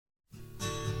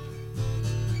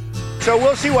So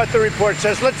we'll see what the report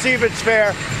says. Let's see if it's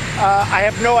fair. I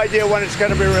have no idea when it's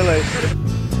going to be released.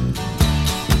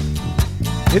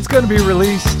 It's going to be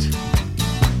released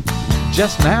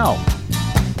just now,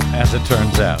 as it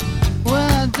turns out. Well,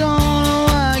 I don't know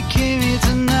why I came here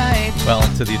tonight. Well,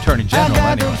 to the Attorney General,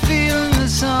 I got anyway. the feeling that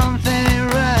something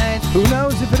ain't right. Who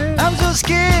knows if it is? I'm so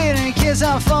scared in case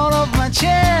I fall off my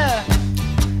chair.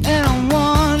 And I'm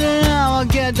wondering how I'll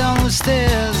get down the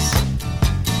stairs.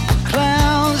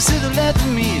 Clowns to the left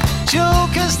of me,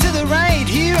 jokers to the right.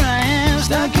 Here I am,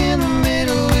 stuck in the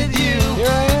middle with you. Here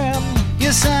I am.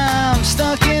 Yes, I'm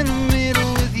stuck in the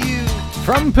middle with you.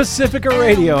 From Pacifica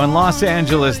Radio in Los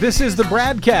Angeles, this is the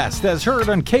BradCast, as heard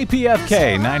on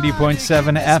KPFK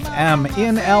 90.7 FM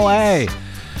in LA.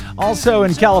 Also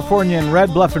in California in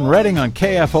Red Bluff and Redding on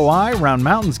KFOI, Round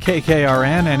Mountains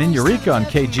KKRN, and in Eureka on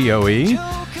KGOE.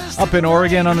 Up in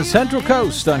Oregon on the Central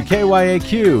Coast on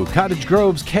KYAQ, Cottage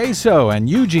Grove's KSO, and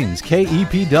Eugene's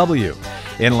KEPW.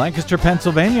 In Lancaster,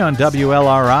 Pennsylvania on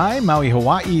WLRI, Maui,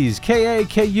 Hawaii's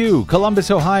KAKU,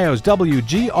 Columbus, Ohio's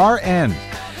WGRN.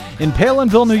 In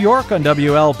Palinville, New York on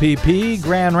WLPP,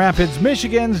 Grand Rapids,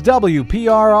 Michigan's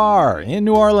WPRR. In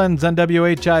New Orleans on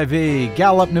WHIV,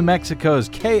 Gallup, New Mexico's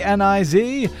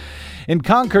KNIZ. In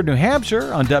Concord, New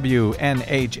Hampshire on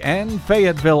WNHN,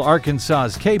 Fayetteville,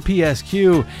 Arkansas's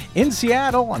KPSQ. In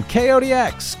Seattle on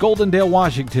KODX, Goldendale,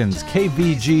 Washington's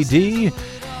KVGD.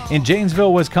 In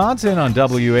Janesville, Wisconsin on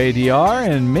WADR.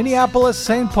 In Minneapolis,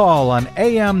 St. Paul on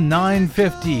AM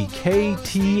 950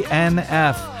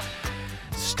 KTNF.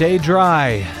 Stay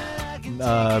dry,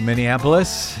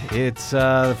 Minneapolis. It's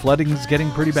flooding's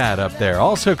getting pretty bad up there.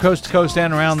 Also coast to coast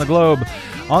and around the globe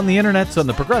on the internets on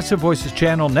the Progressive Voices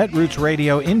channel, Netroots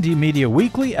Radio, Indie Media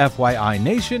Weekly, FYI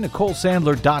Nation,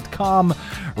 NicoleSandler.com,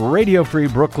 Radio Free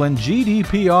Brooklyn,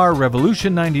 GDPR,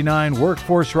 Revolution 99,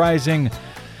 Workforce Rising,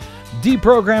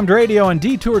 Deprogrammed Radio, and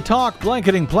Detour Talk,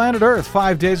 blanketing planet Earth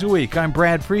 5 days a week. I'm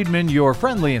Brad Friedman, your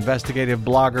friendly investigative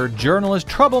blogger, journalist,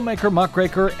 troublemaker,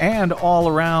 muckraker, and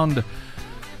all-around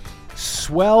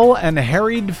swell and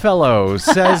harried fellow,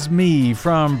 says me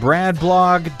from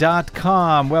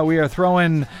bradblog.com. Well, we are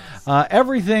throwing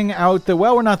everything out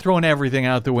we're not throwing everything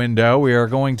out the window. We are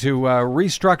going to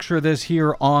restructure this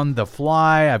here on the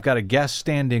fly. I've got a guest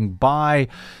standing by.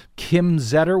 Kim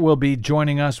Zetter will be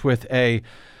joining us with a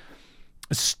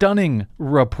stunning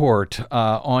report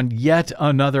on yet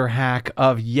another hack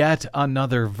of yet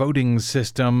another voting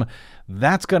system.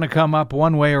 That's going to come up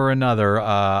one way or another,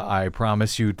 I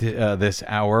promise you, this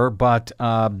hour. But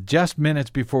just minutes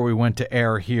before we went to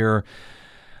air here,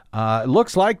 it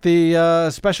looks like the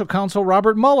special counsel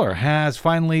Robert Mueller has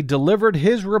finally delivered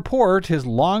his report, his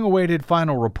long-awaited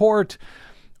final report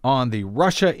on the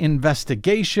Russia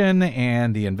investigation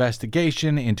and the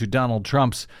investigation into Donald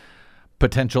Trump's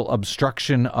potential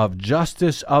obstruction of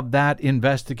justice of that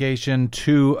investigation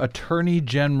to Attorney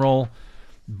General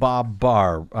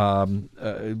William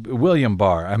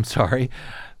Barr. I'm sorry.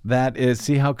 That is,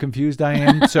 see how confused I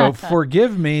am? So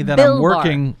forgive me that I'm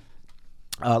working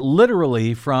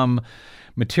literally from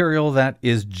material that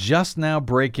is just now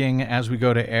breaking as we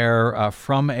go to air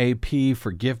from AP.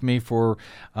 Forgive me for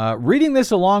reading this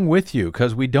along with you,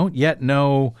 because we don't yet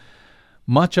know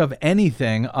much of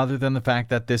anything other than the fact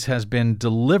that this has been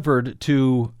delivered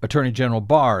to Attorney General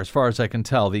Barr, as far as I can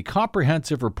tell. The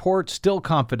comprehensive report, still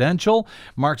confidential,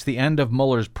 marks the end of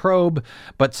Mueller's probe,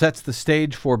 but sets the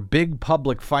stage for big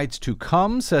public fights to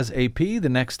come, says AP. The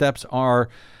next steps are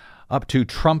up to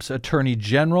Trump's Attorney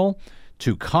General,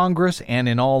 to Congress, and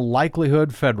in all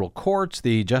likelihood, federal courts.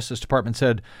 The Justice Department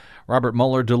said Robert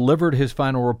Mueller delivered his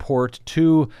final report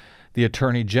to the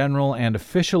Attorney General and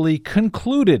officially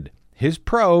concluded his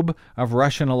probe of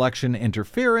Russian election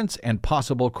interference and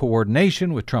possible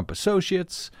coordination with Trump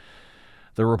associates.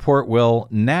 The report will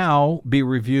now be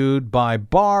reviewed by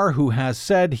Barr, who has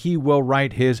said he will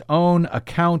write his own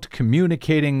account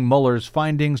communicating Mueller's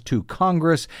findings to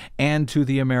Congress and to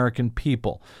the American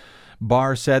people.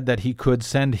 Barr said that he could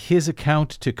send his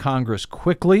account to Congress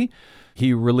quickly.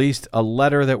 He released a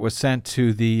letter that was sent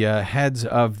to the heads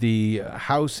of the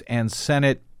House and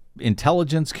Senate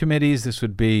Intelligence Committees. This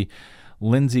would be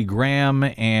Lindsey Graham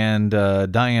and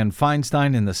Dianne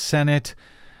Feinstein in the Senate.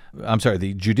 I'm sorry,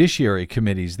 the Judiciary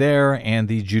Committees there, and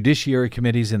the Judiciary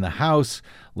Committees in the House,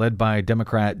 led by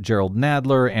Democrat Gerald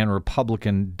Nadler and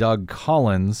Republican Doug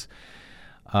Collins.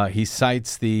 He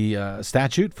cites the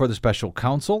statute for the special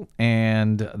counsel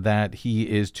and that he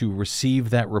is to receive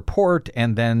that report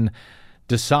and then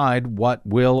decide what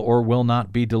will or will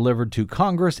not be delivered to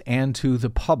Congress and to the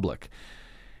public.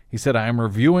 He said, I am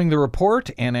reviewing the report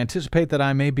and anticipate that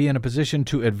I may be in a position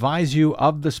to advise you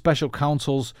of the special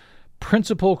counsel's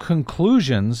principal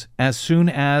conclusions as soon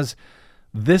as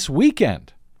this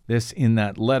weekend. This in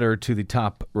that letter to the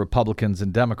top Republicans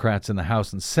and Democrats in the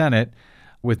House and Senate.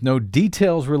 With no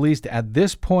details released at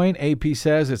this point, AP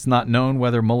says it's not known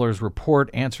whether Mueller's report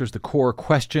answers the core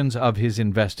questions of his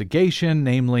investigation,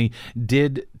 namely,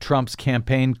 did Trump's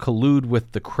campaign collude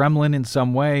with the Kremlin in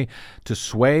some way to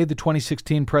sway the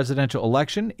 2016 presidential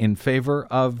election in favor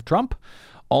of Trump?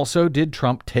 Also, did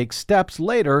Trump take steps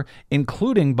later,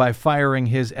 including by firing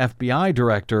his FBI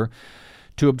director,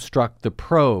 to obstruct the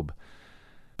probe?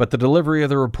 But the delivery of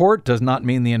the report does not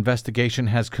mean the investigation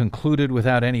has concluded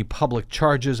without any public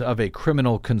charges of a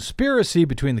criminal conspiracy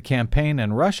between the campaign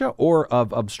and Russia or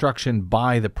of obstruction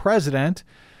by the president.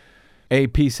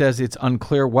 AP says it's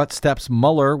unclear what steps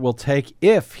Mueller will take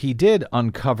if he did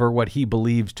uncover what he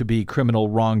believes to be criminal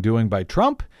wrongdoing by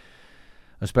Trump,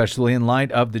 especially in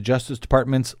light of the Justice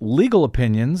Department's legal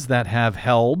opinions that have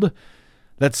held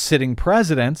that sitting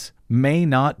presidents may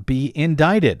not be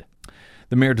indicted.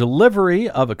 The mere delivery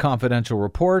of a confidential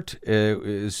report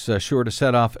is sure to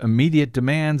set off immediate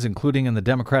demands, including in the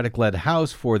Democratic-led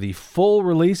House, for the full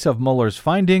release of Mueller's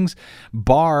findings. AG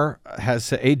Barr has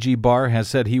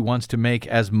said he wants to make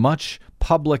as much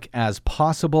public as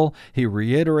possible. He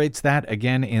reiterates that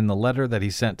again in the letter that he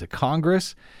sent to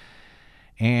Congress,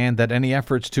 and that any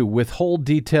efforts to withhold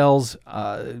details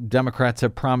Democrats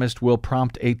have promised will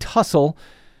prompt a tussle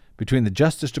between the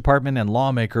Justice Department and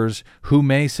lawmakers who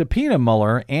may subpoena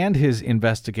Mueller and his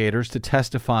investigators to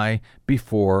testify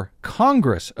before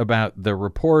Congress about the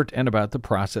report and about the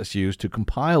process used to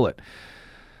compile it.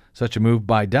 Such a move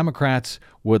by Democrats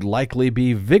would likely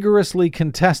be vigorously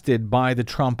contested by the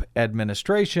Trump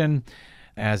administration,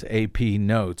 as AP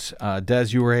notes. Des,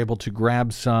 you were able to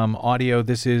grab some audio.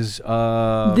 This is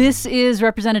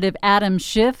Representative Adam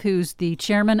Schiff, who's the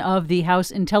chairman of the House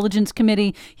Intelligence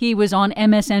Committee. He was on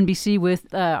MSNBC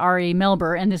with Ari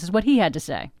Melber, and this is what he had to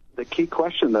say. The key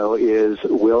question, though, is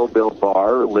will Bill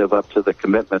Barr live up to the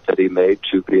commitment that he made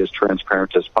to be as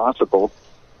transparent as possible,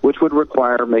 which would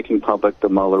require making public the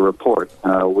Mueller report.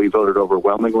 We voted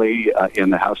overwhelmingly in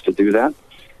the House to do that.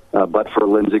 But for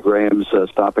Lindsey Graham's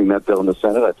stopping that bill in the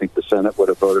Senate, I think the Senate would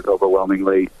have voted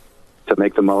overwhelmingly to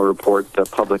make the Mueller report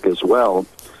public as well.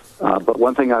 But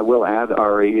one thing I will add,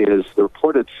 Ari, is the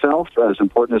report itself, as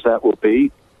important as that will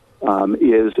be,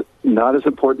 is not as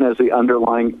important as the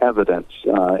underlying evidence.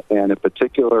 And in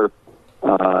particular,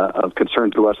 of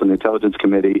concern to us in the Intelligence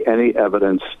Committee, any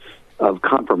evidence of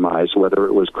compromise, whether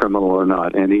it was criminal or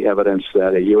not, any evidence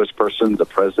that a U.S. person, the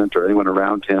president, or anyone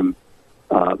around him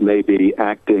may be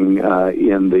acting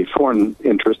in the foreign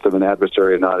interest of an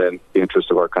adversary and not in the interest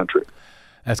of our country.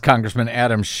 That's Congressman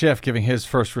Adam Schiff giving his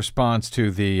first response to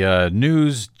the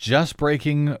news just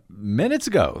breaking minutes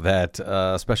ago that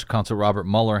Special Counsel Robert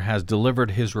Mueller has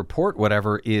delivered his report,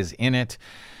 whatever is in it,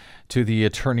 to the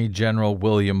Attorney General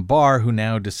William Barr, who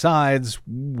now decides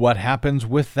what happens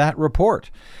with that report.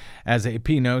 As AP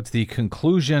notes, the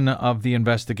conclusion of the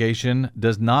investigation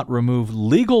does not remove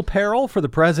legal peril for the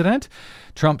president.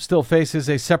 Trump still faces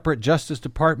a separate Justice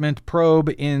Department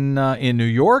probe in New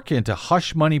York into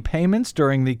hush money payments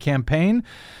during the campaign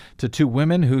to two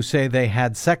women who say they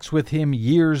had sex with him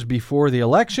years before the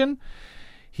election.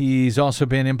 He's also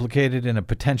been implicated in a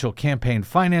potential campaign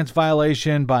finance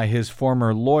violation by his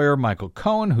former lawyer, Michael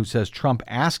Cohen, who says Trump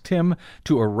asked him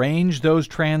to arrange those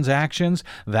transactions.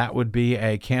 That would be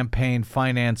a campaign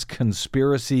finance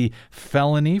conspiracy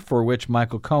felony for which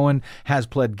Michael Cohen has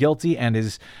pled guilty and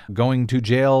is going to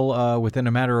jail within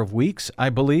a matter of weeks, I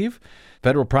believe.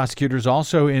 Federal prosecutors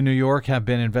also in New York have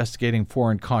been investigating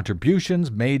foreign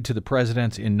contributions made to the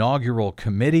president's inaugural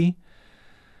committee.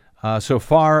 So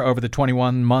far, over the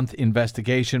 21-month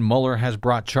investigation, Mueller has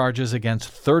brought charges against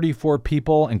 34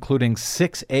 people, including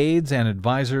 6 aides and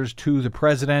advisors to the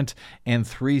president and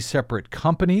 3 separate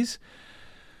companies.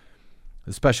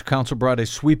 The special counsel brought a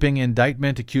sweeping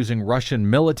indictment accusing Russian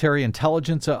military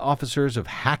intelligence officers of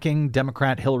hacking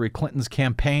Democrat Hillary Clinton's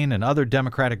campaign and other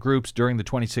Democratic groups during the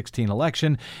 2016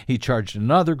 election. He charged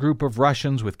another group of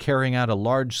Russians with carrying out a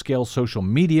large-scale social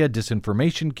media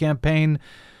disinformation campaign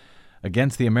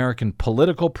against the American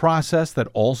political process that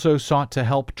also sought to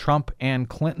help Trump and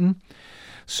Clinton.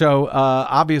 So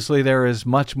obviously there is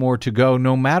much more to go,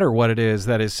 no matter what it is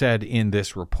that is said in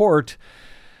this report,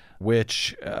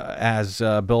 which, as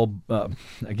Bill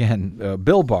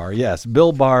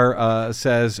Barr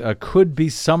says, could be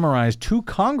summarized to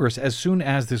Congress as soon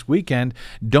as this weekend.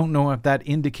 Don't know if that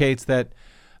indicates that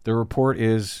the report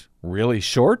is really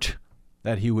short,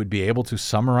 that he would be able to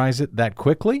summarize it that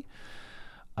quickly.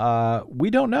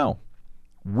 We don't know.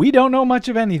 We don't know much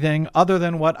of anything other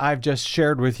than what I've just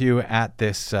shared with you at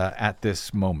this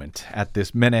moment, at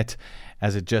this minute,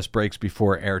 as it just breaks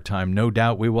before airtime. No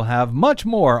doubt we will have much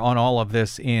more on all of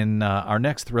this in our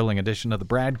next thrilling edition of the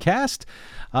BradCast.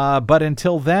 But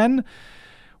until then,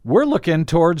 we're looking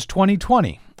towards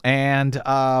 2020 and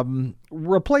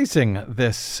replacing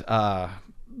this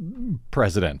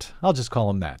president. I'll just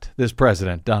call him that. This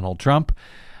president, Donald Trump.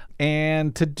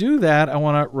 And to do that, I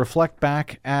want to reflect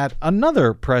back at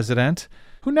another president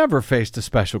who never faced a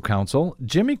special counsel,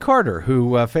 Jimmy Carter,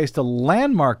 who faced a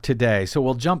landmark today. So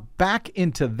we'll jump back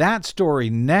into that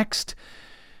story next,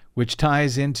 which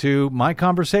ties into my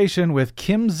conversation with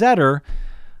Kim Zetter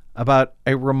about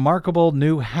a remarkable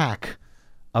new hack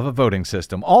of a voting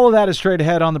system. All of that is straight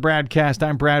ahead on the BradCast.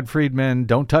 I'm Brad Friedman.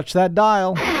 Don't touch that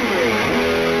dial.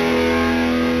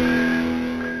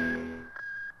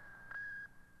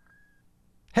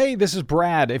 Hey, this is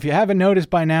Brad. If you haven't noticed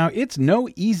by now, it's no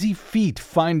easy feat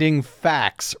finding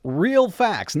facts, real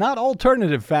facts, not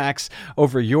alternative facts,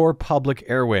 over your public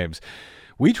airwaves.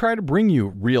 We try to bring you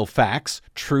real facts,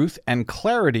 truth, and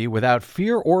clarity without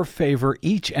fear or favor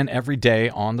each and every day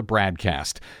on the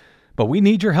BradCast. But we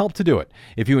need your help to do it.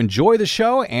 If you enjoy the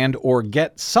show and or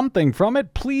get something from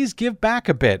it, please give back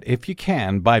a bit if you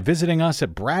can by visiting us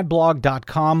at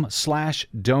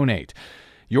bradblog.com/donate.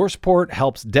 Your support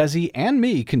helps Desi and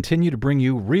me continue to bring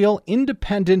you real,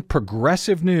 independent,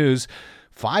 progressive news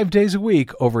 5 days a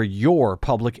week over your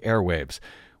public airwaves.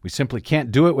 We simply can't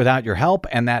do it without your help,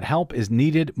 and that help is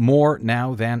needed more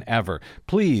now than ever.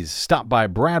 Please stop by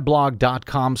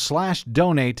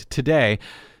bradblog.com/donate today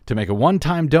to make a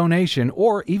one-time donation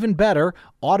or, even better,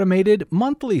 automated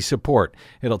monthly support.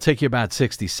 It'll take you about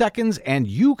 60 seconds, and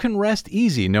you can rest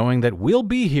easy knowing that we'll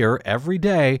be here every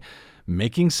day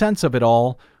making sense of it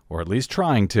all, or at least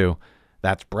trying to.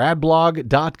 That's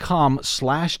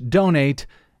bradblog.com/donate,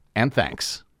 and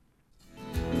thanks.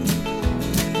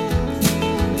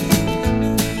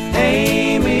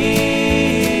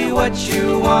 Amy, what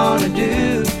you wanna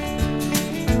do?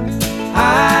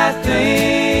 I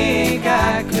think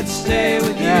I could stay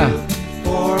with you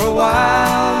for a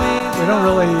while. We don't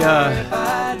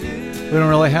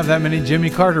really have that many Jimmy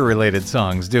Carter related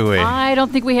songs, do we? I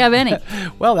don't think we have any.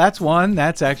 Well, that's one.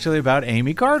 That's actually about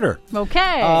Amy Carter.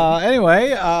 Okay.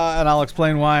 Anyway, and I'll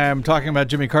explain why I'm talking about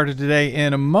Jimmy Carter today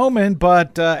in a moment.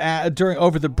 But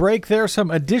over the break, there's some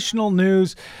additional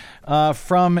news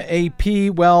from AP.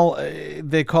 Well,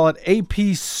 they call it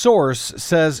AP Source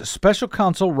says Special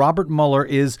Counsel Robert Mueller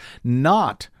is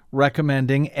not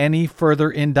recommending any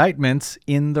further indictments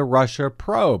in the Russia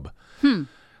probe.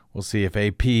 We'll see if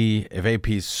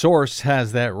AP's source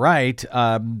has that right.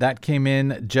 That came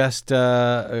in just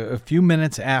a few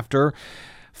minutes after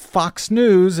Fox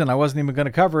News, and I wasn't even going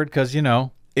to cover it because,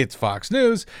 it's Fox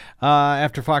News.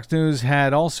 After Fox News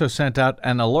had also sent out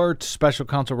an alert, Special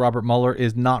Counsel Robert Mueller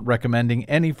is not recommending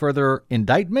any further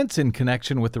indictments in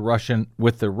connection with the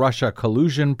Russia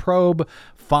collusion probe,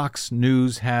 Fox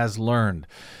News has learned.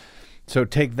 So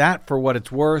take that for what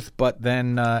it's worth, but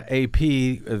then AP,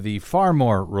 the far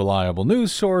more reliable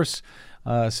news source,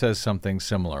 says something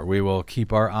similar. We will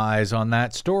keep our eyes on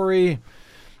that story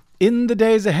in the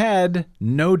days ahead,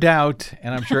 no doubt,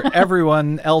 and I'm sure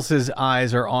everyone else's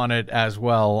eyes are on it as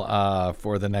well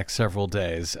for the next several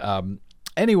days.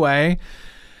 Anyway,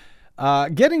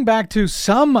 getting back to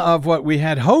some of what we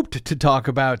had hoped to talk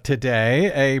about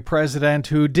today, a president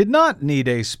who did not need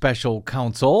a special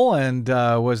counsel and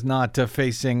was not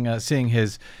seeing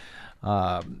his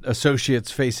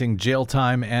associates facing jail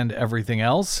time and everything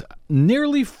else.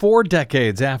 Nearly 4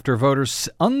 decades after voters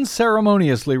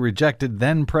unceremoniously rejected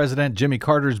then-President Jimmy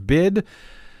Carter's bid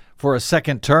for a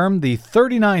second term, the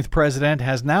 39th president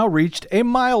has now reached a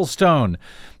milestone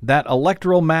that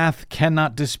electoral math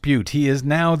cannot dispute. He is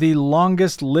now the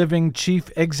longest living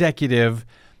chief executive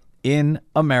in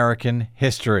American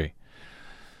history.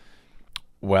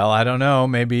 Well, I don't know.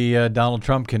 Maybe Donald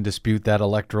Trump can dispute that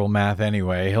electoral math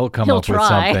anyway. He'll up with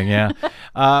something, yeah.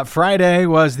 Friday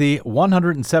was the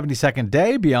 172nd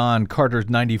day beyond Carter's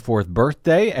 94th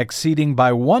birthday, exceeding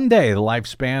by 1 day the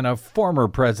lifespan of former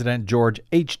President George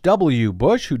H.W.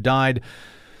 Bush, who died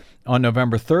on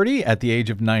November 30 at the age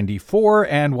of 94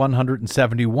 and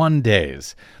 171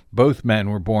 days. Both men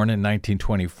were born in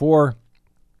 1924.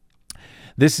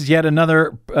 This is yet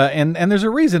another, and there's a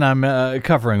reason I'm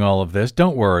covering all of this.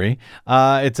 Don't worry.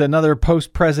 It's another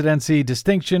post-presidency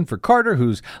distinction for Carter,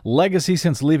 whose legacy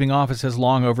since leaving office has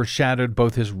long overshadowed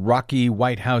both his rocky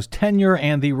White House tenure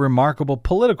and the remarkable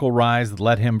political rise that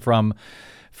led him from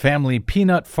family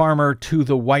peanut farmer to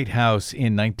the White House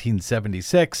in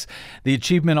 1976. The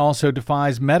achievement also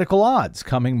defies medical odds,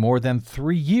 coming more than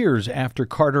 3 years after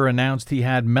Carter announced he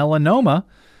had melanoma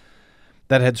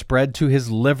that had spread to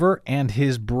his liver and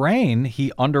his brain.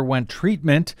 He underwent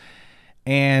treatment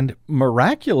and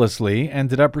miraculously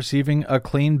ended up receiving a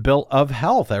clean bill of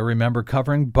health. I remember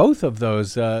covering both of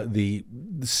those, the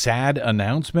sad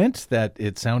announcement that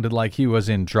it sounded like he was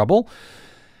in trouble,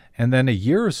 and then a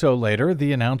year or so later,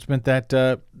 the announcement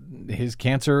that his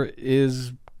cancer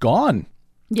is gone.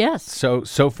 Yes.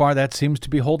 So far, that seems to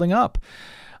be holding up.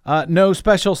 No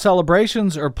special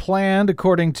celebrations are planned,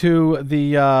 according to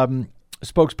the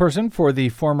spokesperson for the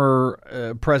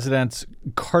former president's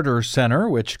Carter Center,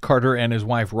 which Carter and his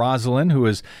wife Rosalind, who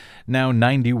is now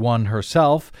 91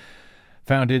 herself,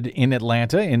 founded in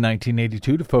Atlanta in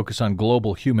 1982 to focus on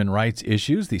global human rights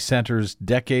issues. The center's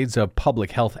decades of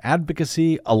public health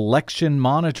advocacy, election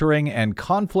monitoring, and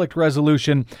conflict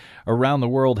resolution around the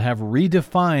world have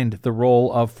redefined the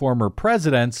role of former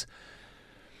presidents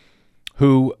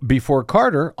who, before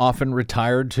Carter, often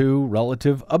retired to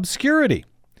relative obscurity.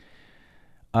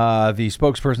 The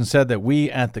spokesperson said that we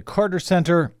at the Carter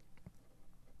Center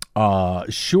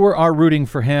sure are rooting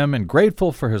for him and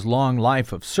grateful for his long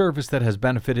life of service that has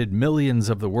benefited millions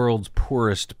of the world's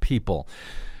poorest people.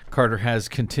 Carter has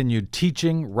continued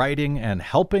teaching, writing, and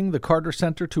helping the Carter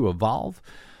Center to evolve.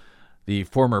 The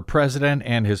former president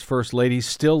and his first lady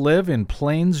still live in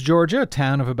Plains, Georgia, a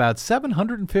town of about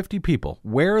 750 people,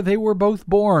 where they were both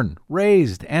born,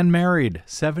 raised, and married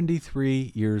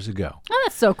 73 years ago. Oh,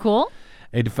 that's so cool.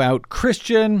 A devout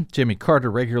Christian, Jimmy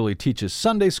Carter regularly teaches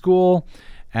Sunday school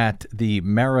at the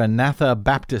Maranatha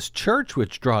Baptist Church,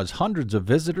 which draws hundreds of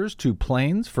visitors to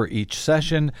Plains for each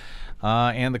session,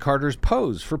 and the Carters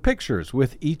pose for pictures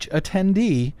with each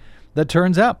attendee that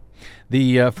turns up.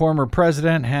 The former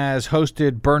president has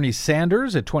hosted Bernie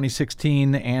Sanders, a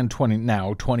 2016 and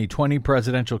 2020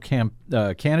 presidential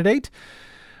candidate,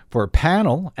 for a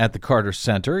panel at the Carter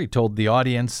Center. He told the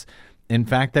audience, in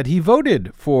fact, that he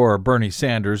voted for Bernie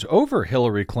Sanders over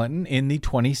Hillary Clinton in the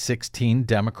 2016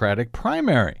 Democratic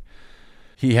primary.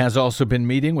 He has also been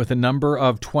meeting with a number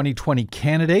of 2020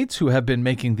 candidates who have been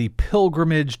making the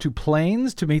pilgrimage to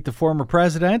Plains to meet the former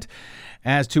president.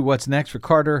 As to what's next for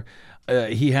Carter,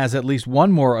 he has at least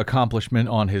one more accomplishment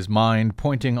on his mind,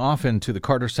 pointing often to the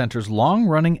Carter Center's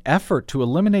long-running effort to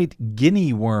eliminate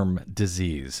guinea worm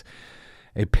disease,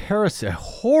 a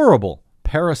horrible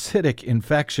parasitic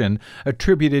infection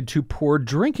attributed to poor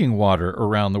drinking water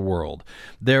around the world.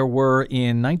 There were,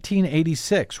 in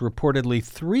 1986, reportedly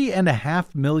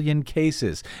 3.5 million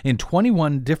cases in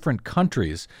 21 different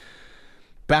countries,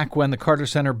 back when the Carter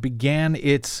Center began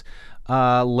its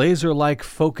laser-like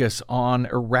focus on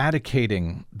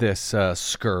eradicating this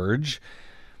scourge.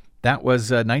 That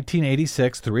was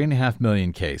 1986, 3.5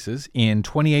 million cases. In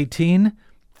 2018,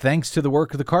 thanks to the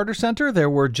work of the Carter Center, there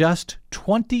were just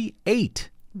 28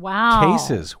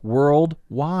 cases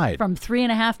worldwide. From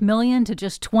 3.5 million to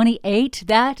just 28,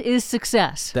 that is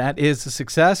success. That is a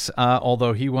success,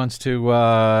 although he wants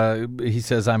to, he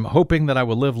says, I'm hoping that I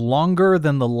will live longer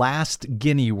than the last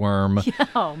guinea worm.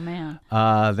 Oh, man.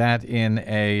 That in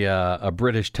a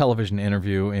British television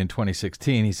interview in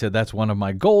 2016, he said, that's one of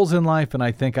my goals in life, and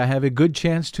I think I have a good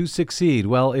chance to succeed.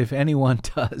 Well, if anyone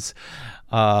does,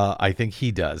 I think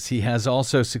he does. He has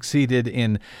also succeeded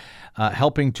in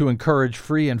helping to encourage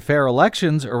free and fair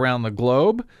elections around the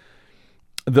globe,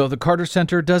 though the Carter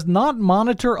Center does not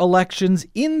monitor elections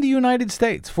in the United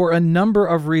States for a number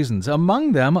of reasons.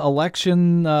 Among them,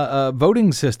 election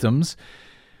voting systems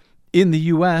in the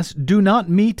U.S. do not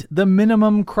meet the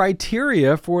minimum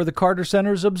criteria for the Carter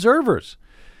Center's observers.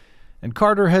 And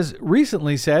Carter has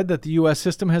recently said that the U.S.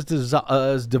 system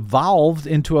has devolved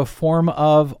into a form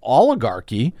of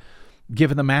oligarchy,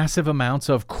 given the massive amounts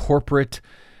of corporate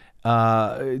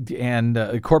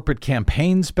corporate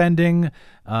campaign spending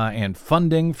and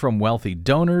funding from wealthy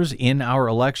donors in our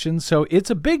elections. So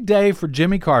it's a big day for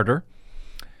Jimmy Carter.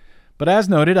 But as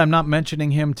noted, I'm not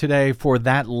mentioning him today for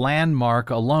that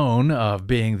landmark alone of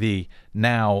being the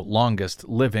now longest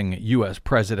living U.S.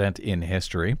 president in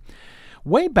history.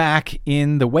 Way back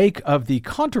in the wake of the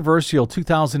controversial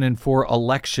 2004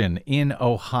 election in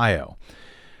Ohio,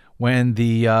 when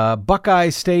the Buckeye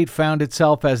State found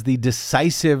itself as the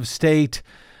decisive state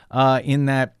in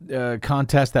that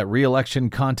contest, that re-election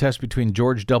contest between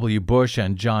George W. Bush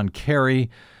and John Kerry,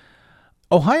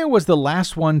 Ohio was the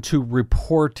last one to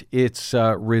report its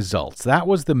results. That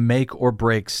was the make or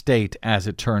break state, as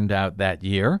it turned out that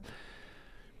year.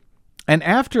 And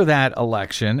after that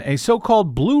election, a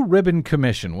so-called Blue Ribbon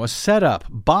Commission was set up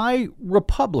by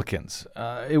Republicans.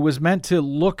 It was meant to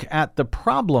look at the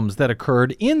problems that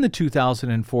occurred in the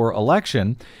 2004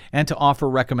 election and to offer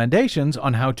recommendations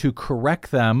on how to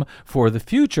correct them for the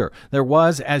future. There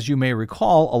was, as you may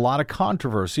recall, a lot of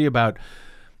controversy about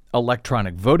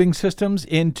electronic voting systems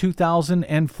in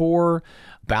 2004,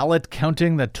 ballot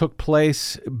counting that took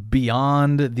place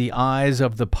beyond the eyes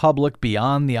of the public,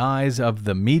 beyond the eyes of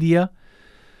the media.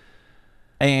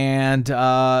 And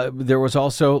there was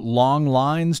also long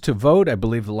lines to vote. I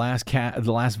believe the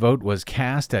last vote was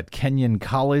cast at Kenyon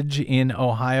College in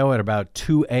Ohio at about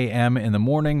 2 a.m. in the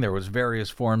morning. There was various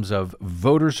forms of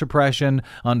voter suppression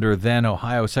under then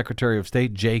Ohio Secretary of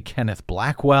State J. Kenneth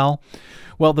Blackwell.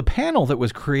 Well, the panel that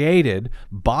was created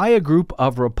by a group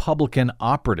of Republican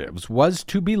operatives was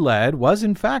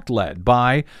in fact led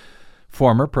by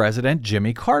former President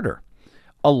Jimmy Carter,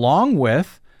 along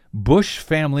with Bush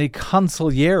family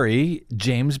consigliere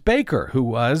James Baker, who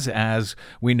was, as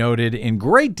we noted in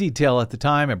great detail at the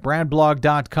time at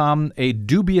BradBlog.com, a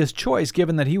dubious choice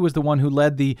given that he was the one who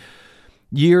led the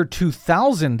year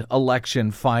 2000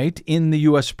 election fight in the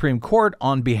U.S. Supreme Court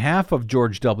on behalf of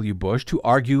George W. Bush to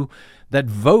argue that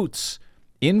votes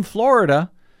in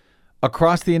Florida,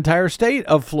 across the entire state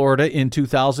of Florida in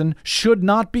 2000, should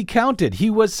not be counted. He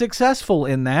was successful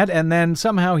in that, and then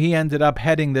somehow he ended up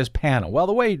heading this panel. Well,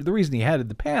 the reason he headed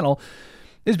the panel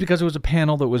is because it was a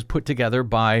panel that was put together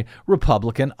by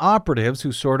Republican operatives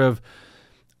who sort of,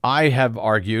 I have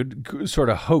argued, sort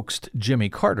of hoaxed Jimmy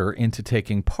Carter into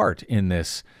taking part in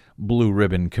this Blue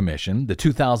Ribbon Commission. The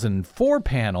 2004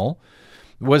 panel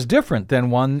was different than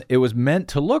one. It was meant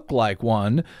to look like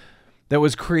one that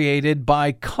was created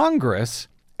by Congress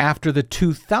after the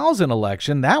 2000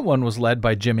 election. That one was led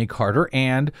by Jimmy Carter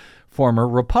and former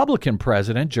Republican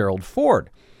President Gerald Ford.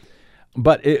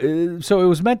 But so it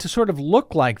was meant to sort of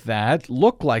look like that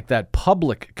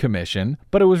public commission,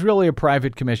 but it was really a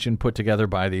private commission put together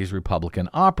by these Republican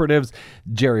operatives.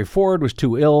 Jerry Ford was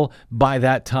too ill by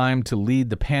that time to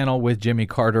lead the panel with Jimmy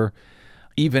Carter,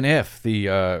 even if the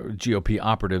GOP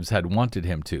operatives had wanted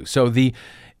him to. So the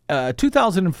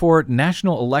 2004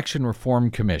 National Election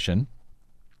Reform Commission,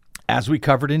 as we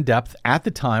covered in depth at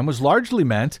the time, was largely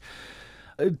meant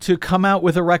to come out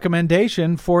with a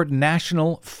recommendation for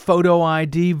national photo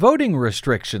ID voting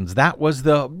restrictions. That was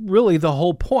really the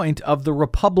whole point of the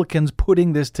Republicans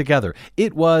putting this together.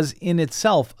 It was in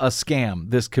itself a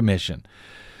scam, this commission.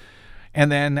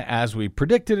 And then, as we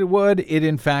predicted it would, it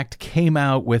in fact came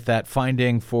out with that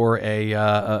finding for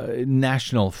a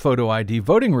national photo ID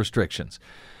voting restrictions,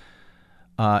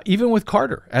 even with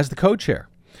Carter as the co-chair.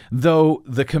 Though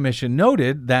the commission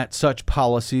noted that such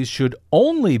policies should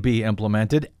only be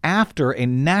implemented after a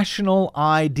national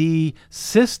ID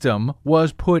system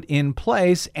was put in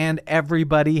place and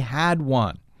everybody had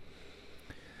one.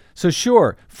 So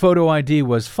sure, photo ID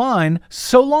was fine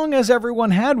so long as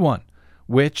everyone had one,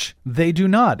 which they do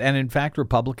not. And in fact,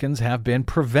 Republicans have been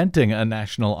preventing a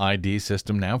national ID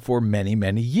system now for many,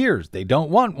 many years. They don't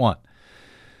want one.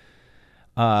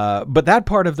 But that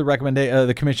part of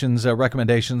the commission's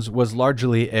recommendations was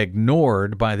largely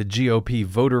ignored by the GOP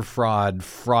voter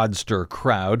fraudster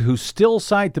crowd, who still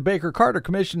cite the Baker-Carter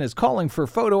Commission as calling for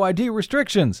photo ID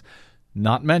restrictions,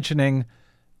 not mentioning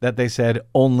that they said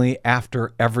only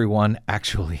after everyone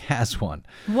actually has one.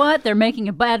 What? They're making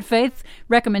a bad faith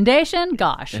recommendation?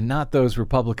 Gosh. And not those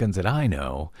Republicans that I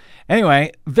know.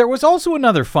 Anyway, there was also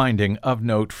another finding of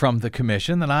note from the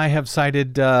commission that I have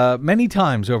cited many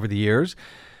times over the years.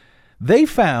 They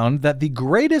found that the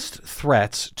greatest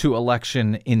threats to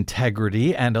election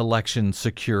integrity and election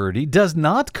security does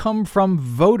not come from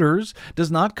voters,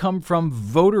 does not come from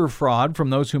voter fraud,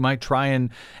 from those who might try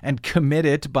and commit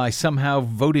it by somehow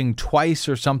voting twice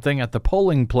or something at the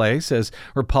polling place, as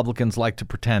Republicans like to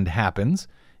pretend happens,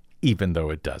 even though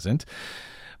it doesn't.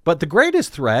 But the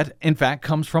greatest threat, in fact,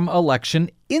 comes from election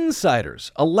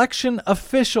insiders, election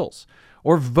officials,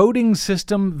 or voting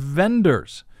system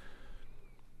vendors,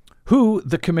 who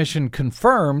the commission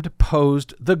confirmed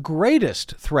posed the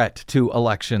greatest threat to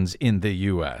elections in the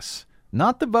U.S.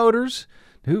 Not the voters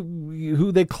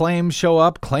who they claim show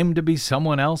up, claim to be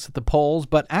someone else at the polls,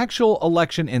 but actual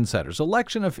election insiders,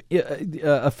 election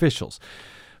officials,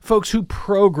 folks who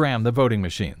program the voting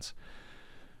machines.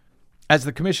 As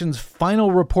the commission's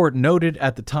final report noted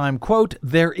at the time, quote,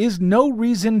 "There is no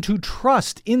reason to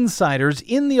trust insiders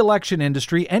in the election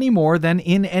industry any more than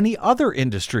in any other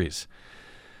industries."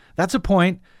 That's a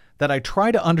point that I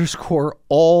try to underscore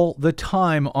all the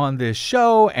time on this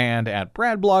show and at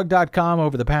BradBlog.com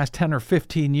over the past 10 or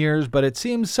 15 years, but it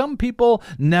seems some people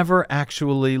never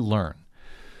actually learn.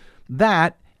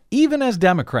 that even as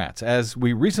Democrats, as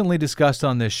we recently discussed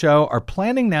on this show, are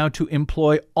planning now to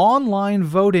employ online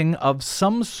voting of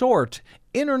some sort,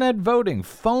 internet voting,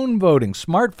 phone voting,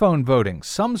 smartphone voting,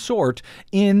 some sort,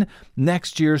 in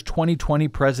next year's 2020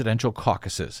 presidential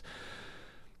caucuses.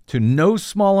 To no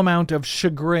small amount of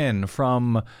chagrin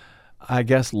from, I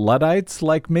guess, Luddites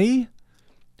like me,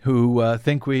 who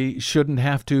think we shouldn't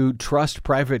have to trust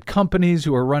private companies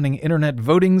who are running internet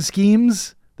voting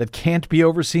schemes that can't be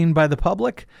overseen by the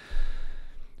public.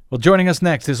 Well, joining us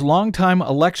next is longtime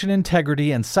election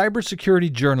integrity and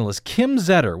cybersecurity journalist Kim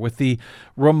Zetter with the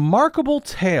remarkable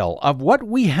tale of what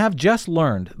we have just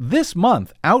learned this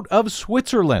month out of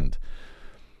Switzerland,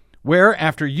 where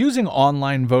after using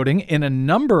online voting in a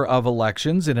number of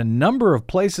elections in a number of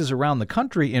places around the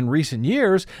country in recent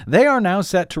years, they are now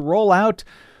set to roll out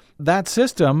that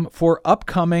system for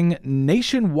upcoming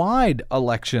nationwide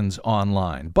elections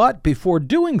online. But before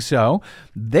doing so,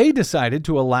 they decided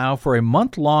to allow for a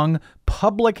month-long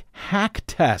public hack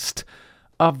test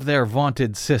of their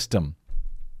vaunted system.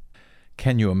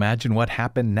 Can you imagine what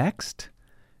happened next?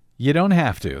 You don't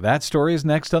have to. That story is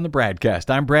next on the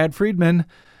BradCast. I'm Brad Friedman.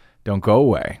 Don't go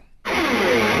away.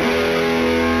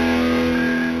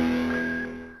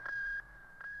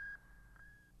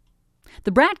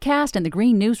 The BradCast and the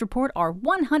Green News Report are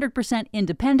 100%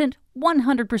 independent,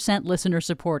 100%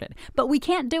 listener-supported. But we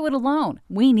can't do it alone.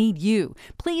 We need you.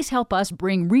 Please help us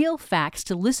bring real facts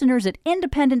to listeners at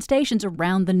independent stations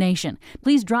around the nation.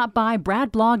 Please drop by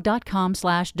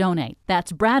bradblog.com/donate.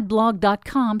 That's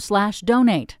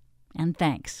bradblog.com/donate. And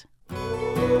thanks.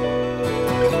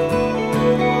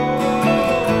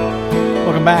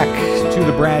 Welcome back to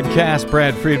the BradCast.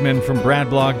 Brad Friedman from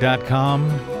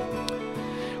bradblog.com.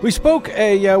 We spoke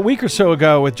a week or so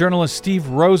ago with journalist Steve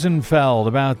Rosenfeld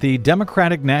about the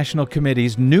Democratic National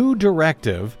Committee's new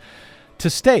directive to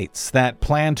states that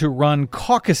plan to run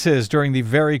caucuses during the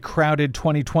very crowded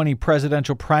 2020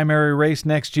 presidential primary race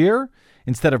next year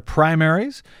instead of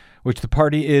primaries, which the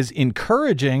party is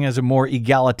encouraging as a more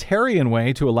egalitarian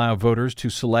way to allow voters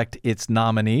to select its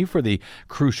nominee for the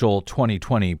crucial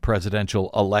 2020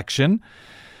 presidential election.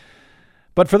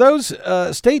 But for those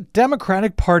state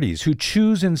Democratic parties who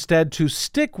choose instead to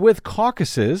stick with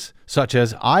caucuses, such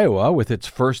as Iowa with its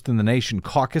first-in-the-nation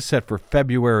caucus set for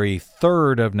February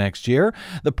 3rd of next year,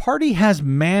 the party has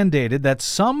mandated that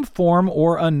some form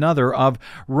or another of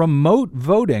remote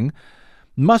voting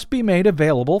must be made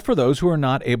available for those who are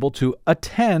not able to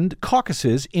attend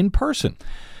caucuses in person.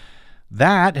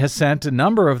 That has sent a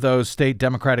number of those state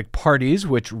Democratic parties,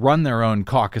 which run their own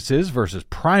caucuses versus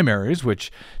primaries,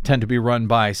 which tend to be run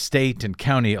by state and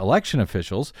county election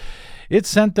officials. It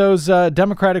sent those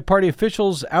Democratic Party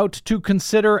officials out to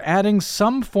consider adding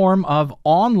some form of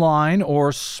online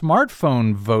or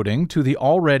smartphone voting to the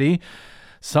already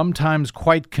sometimes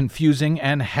quite confusing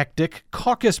and hectic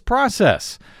caucus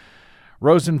process.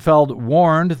 Rosenfeld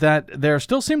warned that there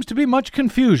still seems to be much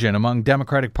confusion among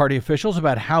Democratic Party officials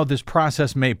about how this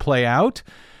process may play out,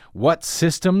 what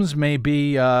systems may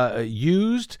be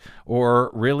used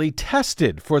or really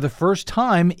tested for the first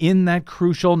time in that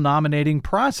crucial nominating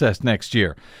process next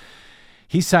year.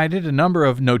 He cited a number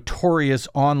of notorious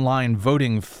online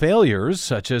voting failures,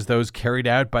 such as those carried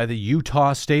out by the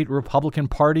Utah State Republican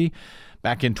Party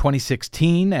back in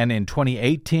 2016 and in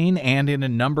 2018, and in a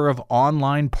number of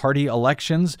online party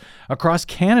elections across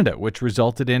Canada, which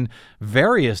resulted in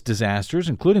various disasters,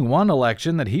 including one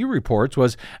election that he reports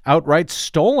was outright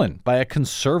stolen by a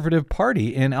conservative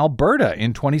party in Alberta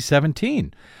in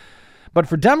 2017. But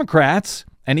for Democrats,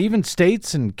 and even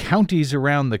states and counties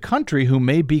around the country who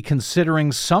may be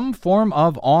considering some form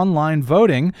of online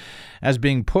voting as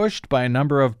being pushed by a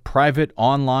number of private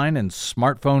online and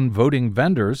smartphone voting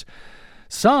vendors,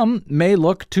 some may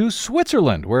look to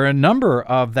Switzerland, where a number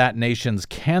of that nation's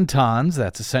cantons,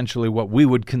 that's essentially what we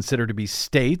would consider to be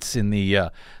states in the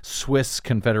Swiss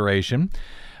Confederation,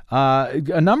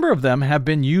 a number of them have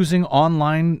been using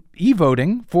online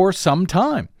e-voting for some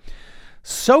time.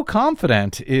 So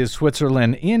confident is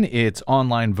Switzerland in its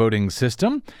online voting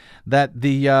system that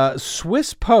the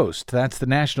Swiss Post, that's the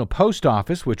National Post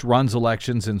Office, which runs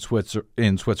elections in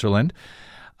Switzerland,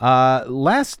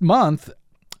 last month,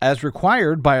 as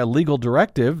required by a legal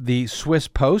directive, the Swiss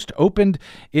Post opened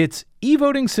its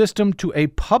e-voting system to a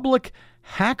public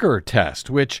hacker test,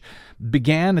 which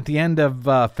began at the end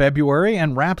of February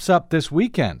and wraps up this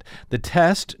weekend. The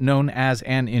test, known as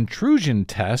an intrusion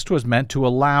test, was meant to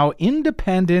allow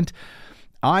independent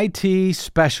IT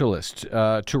specialists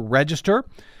to register,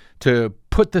 to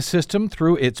put the system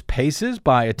through its paces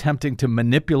by attempting to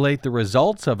manipulate the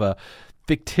results of a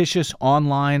fictitious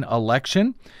online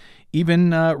election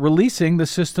even releasing the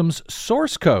system's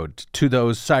source code to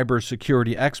those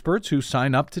cybersecurity experts who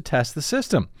sign up to test the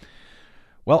system.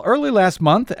 Well, early last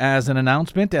month, as an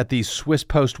announcement at the Swiss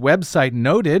Post website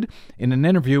noted in an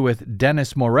interview with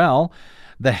Dennis Morel,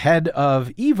 the head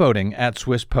of e-voting at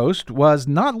Swiss Post was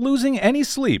not losing any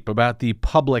sleep about the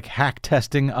public hack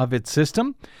testing of its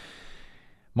system.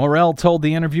 Morel told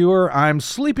the interviewer, "I'm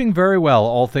sleeping very well,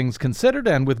 all things considered,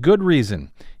 and with good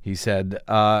reason." He said,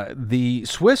 the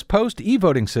Swiss Post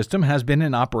e-voting system has been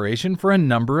in operation for a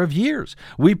number of years.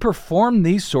 We perform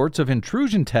these sorts of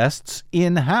intrusion tests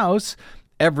in-house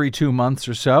every 2 months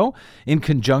or so, in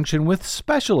conjunction with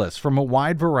specialists from a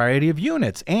wide variety of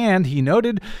units. And he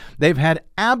noted they've had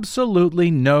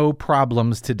absolutely no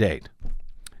problems to date.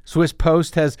 Swiss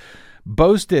Post has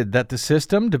boasted that the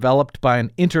system, developed by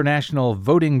an international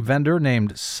voting vendor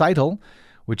named Zetter,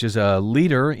 which is a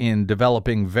leader in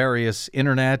developing various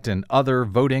internet and other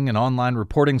voting and online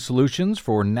reporting solutions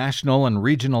for national and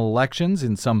regional elections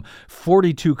in some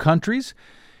 42 countries,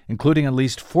 including at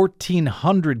least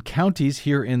 1,400 counties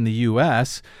here in the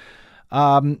U.S.,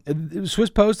 Swiss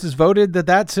Post has voted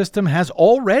that system has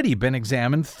already been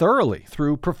examined thoroughly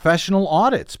through professional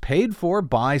audits paid for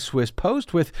by Swiss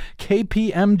Post with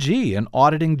KPMG, an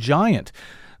auditing giant,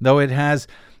 though it has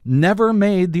never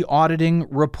made the auditing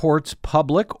reports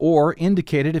public or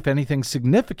indicated if anything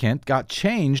significant got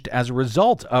changed as a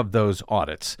result of those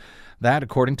audits. That,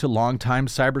 according to longtime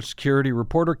cybersecurity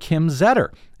reporter Kim Zetter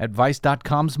at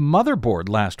Vice.com's MotherBoard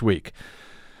last week.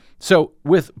 So,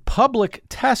 with public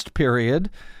test period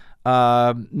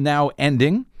now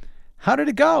ending, how did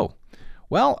it go?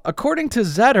 Well, according to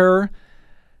Zetter,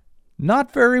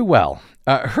 not very well.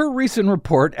 Her recent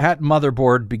report at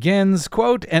MotherBoard begins,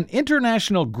 quote, "An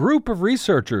international group of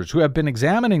researchers who have been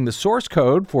examining the source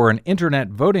code for an internet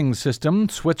voting system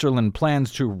Switzerland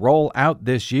plans to roll out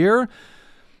this year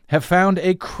have found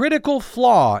a critical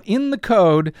flaw in the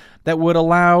code that would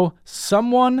allow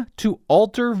someone to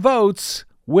alter votes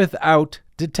without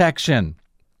detection."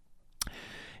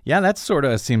 Yeah, that sort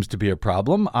of seems to be a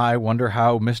problem. I wonder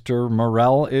how Mr.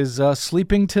 Morel is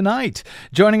sleeping tonight.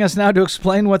 Joining us now to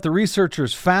explain what the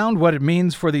researchers found, what it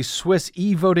means for the Swiss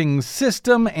e-voting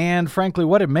system, and frankly,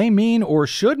 what it may mean or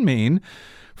should mean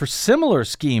for similar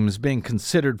schemes being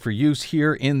considered for use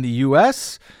here in the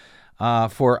U.S.,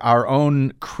 for our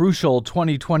own crucial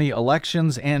 2020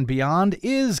 elections and beyond,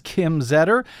 is Kim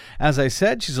Zetter. As I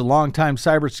said, she's a longtime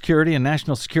cybersecurity and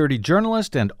national security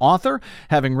journalist and author,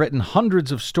 having written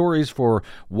hundreds of stories for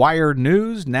Wired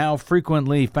News, now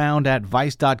frequently found at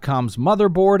Vice.com's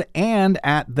MotherBoard and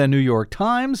at the New York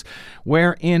Times,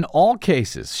 where in all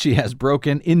cases she has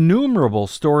broken innumerable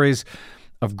stories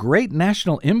of great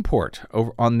national import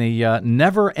over on the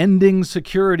never-ending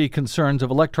security concerns of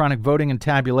electronic voting and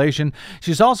tabulation.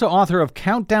 She's also author of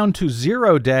Countdown to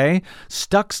Zero Day,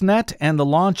 Stuxnet, and the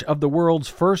launch of the world's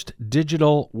first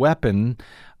digital weapon.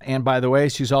 And by the way,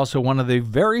 she's also one of the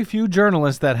very few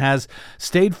journalists that has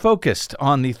stayed focused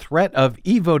on the threat of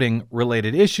e-voting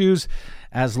related issues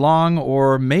as long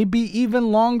or maybe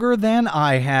even longer than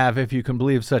I have, if you can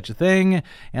believe such a thing.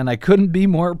 And I couldn't be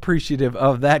more appreciative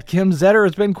of that. Kim Zetter,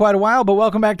 it's been quite a while, but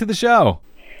welcome back to the show.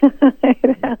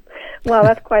 Well,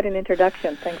 that's quite an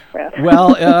introduction. Thanks, Brad.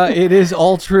 Well, it is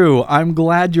all true. I'm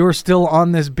glad you're still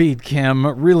on this beat, Kim.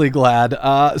 Really glad.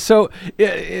 So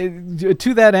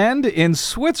to that end, in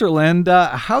Switzerland,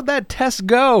 how'd that test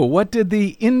go? What did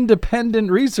the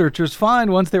independent researchers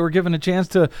find once they were given a chance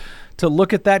to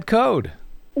look at that code?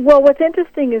 Well, what's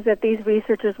interesting is that these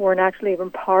researchers weren't actually even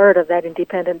part of that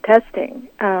independent testing.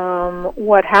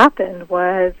 What happened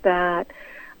was that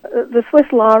the Swiss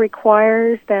law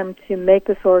requires them to make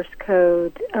the source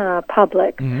code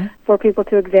public for people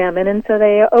to examine, and so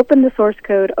they opened the source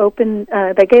code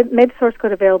made the source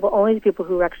code available only to people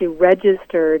who were actually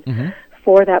registered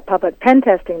for that public pen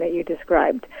testing that you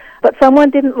described. But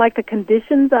someone didn't like the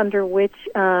conditions under which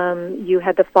you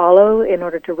had to follow in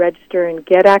order to register and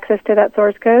get access to that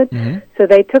source code. So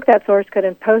they took that source code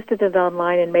and posted it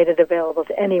online and made it available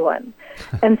to anyone.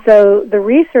 And so the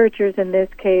researchers in this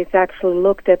case actually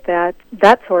looked at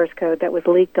that source code that was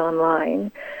leaked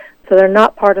online. So they're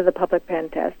not part of the public pen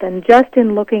test. And just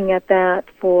in looking at that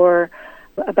for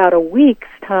about a week's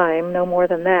time, no more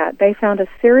than that, they found a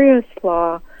serious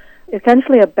flaw,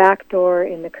 essentially a backdoor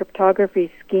in the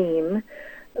cryptography scheme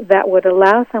that would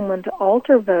allow someone to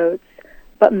alter votes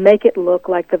but make it look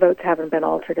like the votes haven't been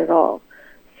altered at all.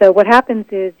 So what happens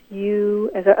is you,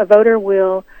 as a voter,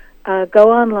 will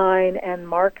go online and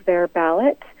mark their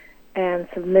ballot and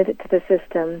submit it to the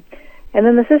system. And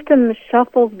then the system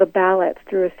shuffles the ballots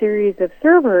through a series of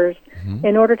servers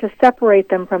in order to separate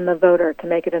them from the voter, to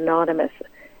make it anonymous.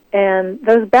 And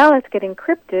those ballots get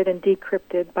encrypted and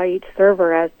decrypted by each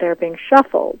server as they're being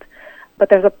shuffled. But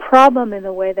there's a problem in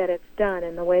the way that it's done,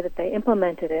 in the way that they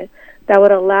implemented it, that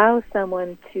would allow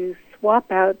someone to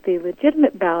swap out the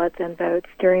legitimate ballots and votes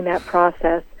during that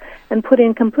process and put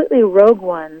in completely rogue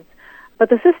ones. But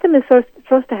the system is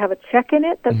supposed to have a check in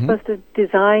it that's supposed to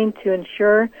design to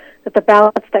ensure that the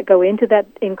ballots that go into that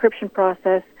encryption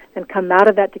process and come out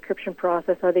of that decryption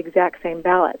process are the exact same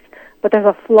ballots. But there's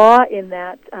a flaw in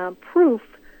that proof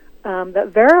that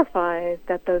verifies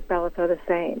that those ballots are the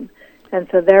same. And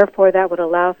so therefore that would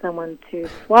allow someone to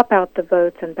swap out the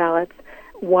votes and ballots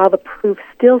while the proof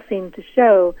still seemed to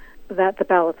show that the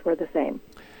ballots were the same.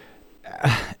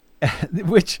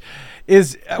 Which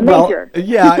is, major.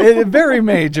 Very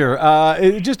major.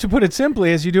 Just to put it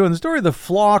simply, as you do in the story, the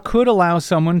flaw could allow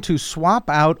someone to swap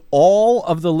out all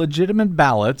of the legitimate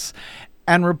ballots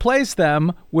and replace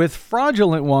them with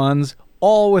fraudulent ones,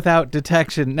 all without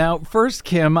detection. Now, first,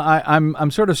 Kim,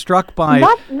 I'm sort of struck by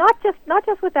not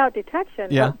just without detection,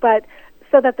 yeah. but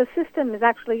so that the system is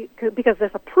actually, because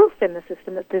there's a proof in the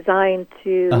system that's designed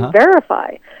to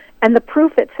verify, and the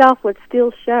proof itself would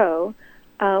still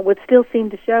seem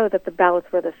to show that the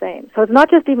ballots were the same. So it's not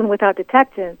just even without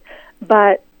detection,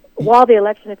 but while the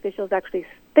election officials actually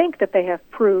think that they have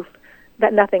proof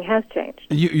that nothing has changed.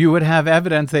 You would have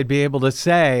evidence. They'd be able to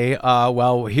say,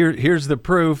 here's the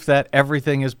proof that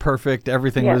everything is perfect,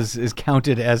 everything is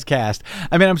counted as cast.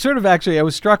 I mean, I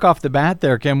was struck off the bat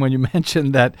there, Kim, when you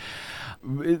mentioned that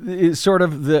sort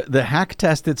of the hack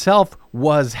test itself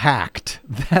was hacked,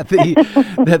 that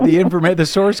the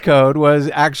source code was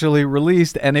actually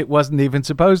released and it wasn't even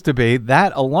supposed to be.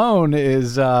 That alone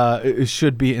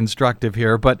should be instructive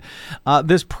here. But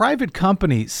this private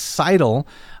company, Zetter,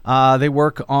 they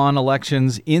work on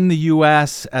elections in the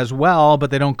U.S. as well, but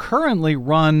they don't currently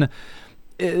run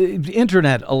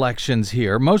internet elections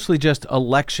here, mostly just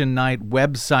election night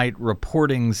website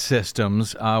reporting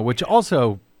systems, which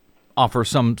also offer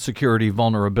some security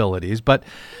vulnerabilities. But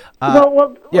so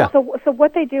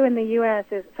what they do in the U.S.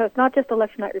 is, so it's not just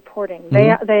election night reporting.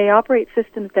 They operate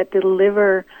systems that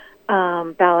deliver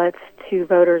ballots to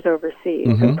voters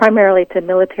overseas, and primarily to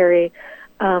military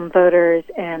voters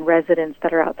and residents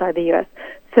that are outside the U.S.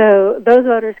 So those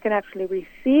voters can actually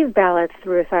receive ballots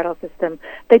through a Zetter system.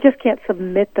 They just can't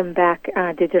submit them back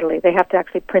digitally. They have to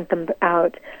actually print them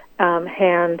out,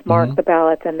 hand mark the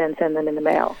ballots, and then send them in the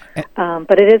mail.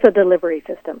 But it is a delivery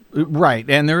system. Right,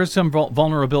 and there is some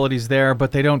vulnerabilities there,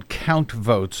 but they don't count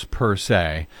votes per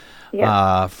se.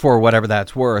 For whatever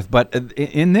that's worth. But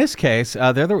in this case,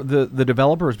 they're the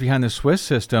developers behind the Swiss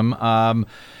system.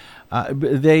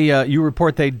 You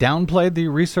report they downplayed the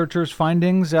researchers'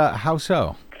 findings. How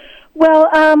so? Well,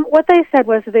 what they said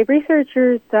was the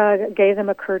researchers gave them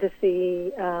a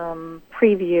courtesy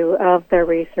preview of their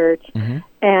research,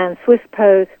 and Swiss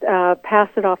Post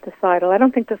passed it off to Zetter. I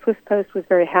don't think the Swiss Post was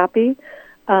very happy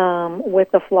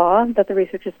with the flaw that the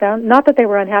researchers found. Not that they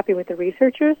were unhappy with the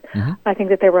researchers. I think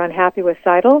that they were unhappy with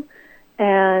Zetter,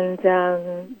 and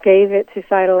gave it to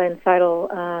Zetter, and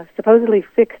Zetter supposedly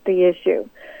fixed the issue.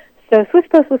 So Swiss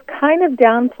Post was kind of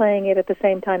downplaying it at the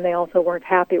same time they also weren't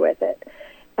happy with it.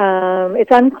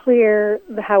 It's unclear,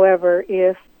 however,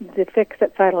 if the fix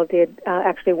that Zetter did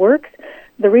actually works.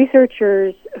 The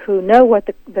researchers who know what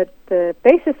the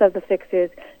basis of the fix is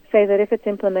say that if it's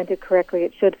implemented correctly,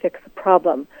 it should fix the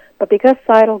problem. But because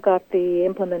Zetter got the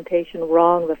implementation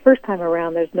wrong the first time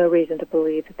around, there's no reason to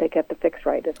believe that they get the fix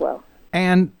right as well.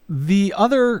 And the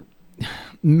other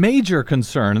major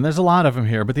concern, and there's a lot of them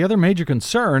here, but the other major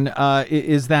concern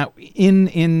is that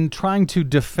in trying to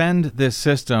defend this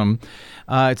system,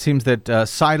 it seems that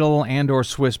Zetter and or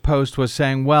Swiss Post was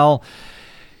saying, well,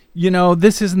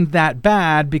 this isn't that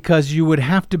bad because you would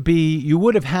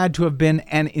have had to have been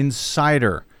an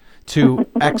insider to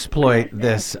exploit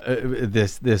this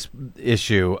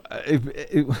issue.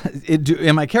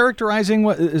 Am I characterizing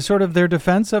what sort of their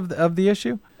defense of the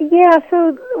issue? Yeah,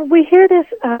 so we hear this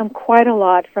quite a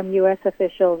lot from U.S.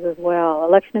 officials as well.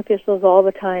 Election officials all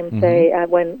the time say,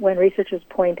 when researchers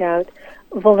point out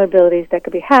vulnerabilities that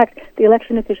could be hacked, the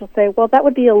election officials say, well, that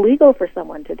would be illegal for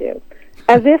someone to do,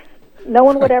 as if no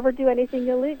one would ever do anything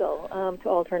illegal to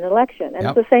alter an election. And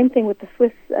it's the same thing with the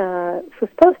Swiss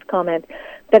Post comment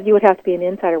that you would have to be an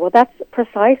insider. Well, that's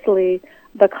precisely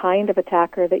the kind of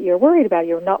attacker that you're worried about.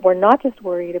 We're not just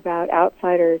worried about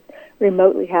outsiders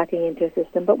remotely hacking into a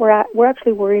system, but we're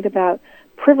actually worried about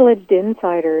privileged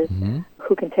insiders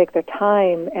who can take their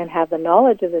time and have the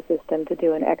knowledge of the system to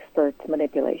do an expert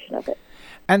manipulation of it.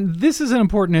 And this is an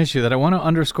important issue that I want to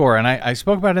underscore, and I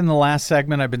spoke about it in the last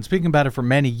segment. I've been speaking about it for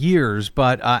many years,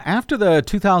 but after the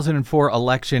 2004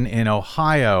 election in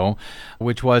Ohio,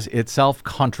 which was itself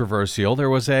controversial, there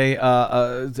was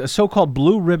a so-called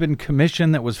Blue Ribbon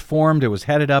Commission that was formed. It was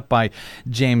headed up by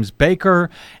James Baker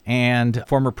and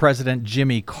former President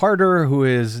Jimmy Carter, who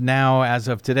is now, as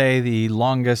of today, the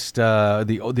longest,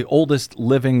 the oldest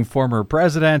living former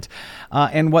president.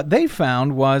 And what they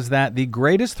found was that the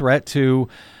greatest threat to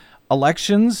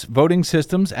elections, voting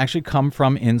systems actually come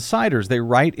from insiders. They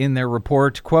write in their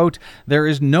report, quote, "There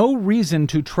is no reason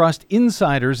to trust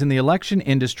insiders in the election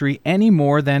industry any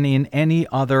more than in any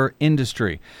other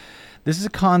industry." This is a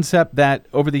concept that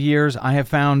over the years I have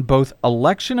found both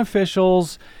election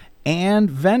officials and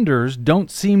vendors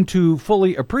don't seem to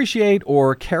fully appreciate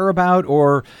or care about,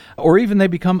 or even they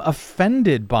become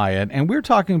offended by it. And we're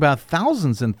talking about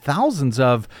thousands and thousands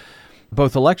of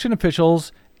both election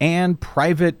officials and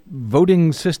private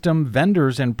voting system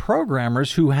vendors and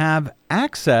programmers who have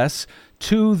access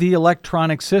to the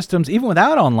electronic systems, even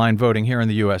without online voting here in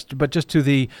the U.S., but just to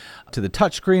the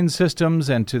touchscreen systems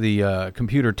and to the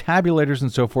computer tabulators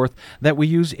and so forth that we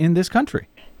use in this country.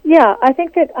 Yeah, I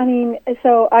think that,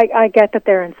 so I get that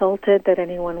they're insulted, that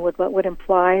anyone would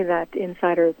imply that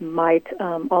insiders might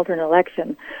alter an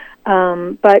election.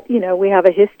 But, we have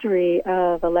a history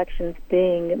of elections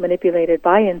being manipulated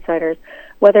by insiders,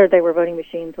 whether they were voting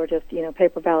machines or just,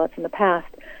 paper ballots in the past,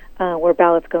 where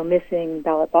ballots go missing,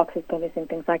 ballot boxes go missing,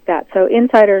 things like that. So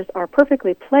insiders are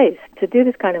perfectly placed to do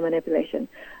this kind of manipulation.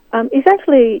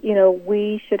 Essentially,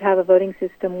 we should have a voting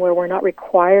system where we're not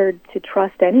required to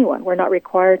trust anyone. We're not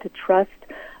required to trust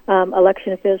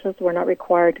election officials. We're not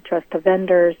required to trust the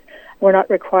vendors. We're not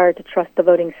required to trust the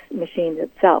voting machine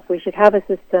itself. We should have a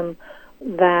system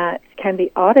that can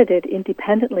be audited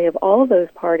independently of all of those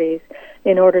parties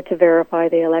in order to verify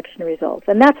the election results.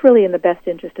 And that's really in the best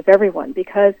interest of everyone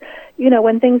because,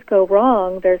 when things go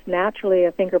wrong, there's naturally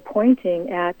a finger pointing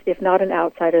at, if not an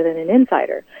outsider, then an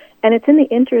insider. And it's in the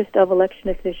interest of election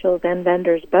officials and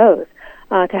vendors both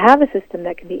to have a system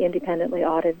that can be independently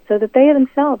audited so that they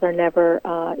themselves are never,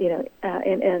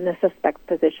 in a suspect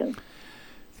position.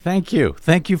 Thank you.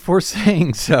 Thank you for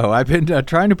saying so. I've been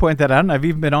trying to point that out, and I've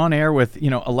even been on air with,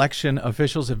 election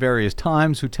officials at various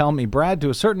times who tell me, Brad, to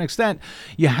a certain extent,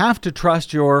 you have to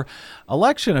trust your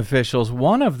election officials.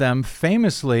 One of them,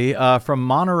 famously from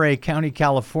Monterey County,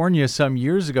 California, some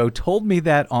years ago, told me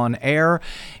that on air,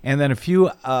 and then a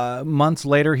few months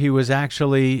later, he was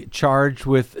actually charged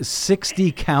with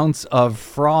 60 counts of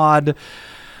fraud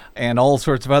and all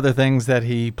sorts of other things that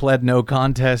he pled no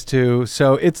contest to.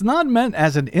 So it's not meant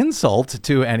as an insult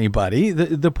to anybody.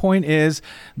 The point is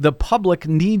the public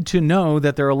need to know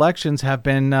that their elections have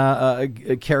been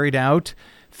carried out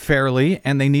fairly,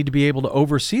 and they need to be able to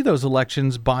oversee those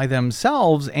elections by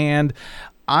themselves. And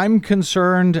I'm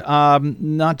concerned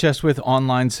not just with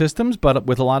online systems, but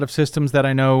with a lot of systems that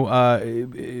I know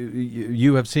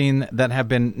you have seen that have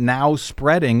been now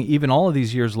spreading, even all of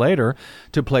these years later,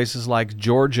 to places like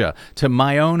Georgia, to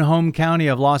my own home county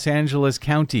of Los Angeles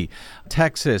County,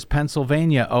 Texas,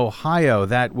 Pennsylvania, Ohio,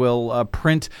 that will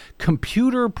print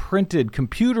computer-printed,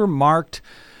 computer-marked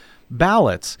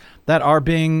ballots that are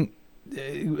being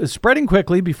spreading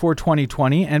quickly before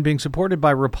 2020 and being supported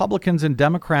by Republicans and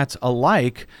Democrats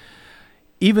alike,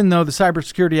 even though the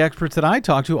cybersecurity experts that I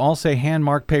talk to all say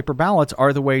hand-marked paper ballots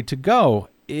are the way to go.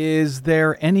 Is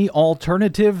there any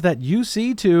alternative that you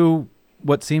see to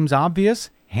what seems obvious,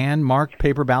 hand-marked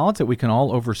paper ballots that we can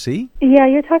all oversee? Yeah,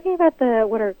 you're talking about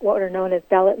what are known as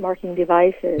ballot marking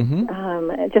devices.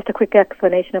 Mm-hmm. Just a quick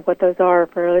explanation of what those are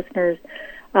for our listeners.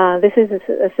 This is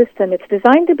a system. It's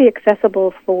designed to be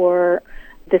accessible for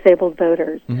disabled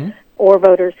voters or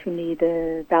voters who need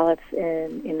ballots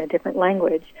in a different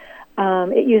language.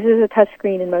 It uses a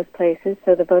touchscreen in most places,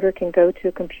 so the voter can go to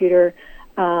a computer,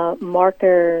 mark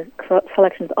their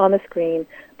selections on the screen,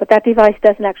 but that device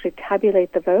doesn't actually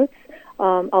tabulate the votes.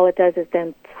 All it does is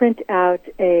then print out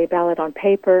a ballot on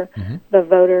paper. Mm-hmm. The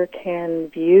voter can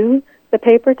view the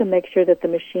paper to make sure that the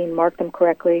machine marked them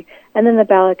correctly, and then the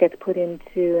ballot gets put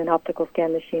into an optical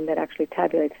scan machine that actually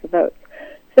tabulates the votes.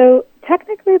 So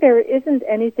technically there isn't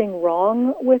anything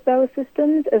wrong with those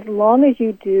systems as long as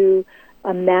you do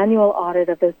a manual audit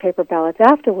of those paper ballots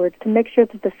afterwards to make sure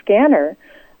that the scanner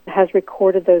has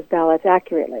recorded those ballots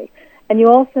accurately. And you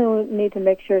also need to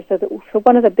make sure so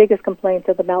one of the biggest complaints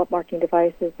of the ballot marking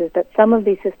devices is that some of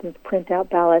these systems print out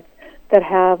ballots that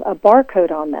have a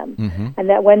barcode on them, and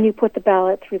that when you put the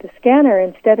ballot through the scanner,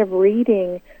 instead of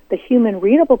reading the human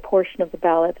readable portion of the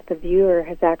ballot that the viewer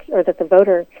has or that the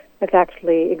voter has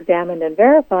actually examined and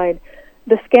verified,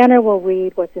 the scanner will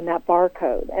read what's in that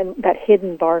barcode and that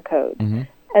hidden barcode. Mm-hmm.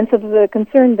 And so the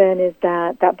concern then is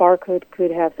that that barcode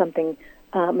could have something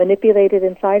manipulated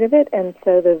inside of it, and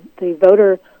so the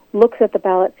voter looks at the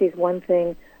ballot, sees one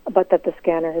thing, but that the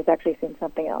scanner has actually seen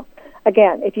something else.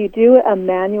 Again, if you do a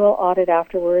manual audit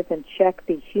afterwards and check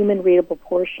the human readable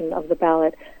portion of the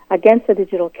ballot against the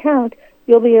digital count,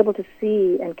 you'll be able to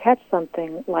see and catch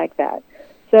something like that.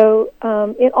 So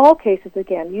in all cases,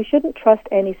 again, you shouldn't trust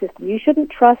any system. You shouldn't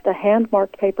trust a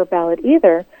hand-marked paper ballot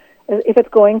either if it's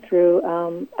going through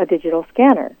a digital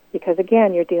scanner, because,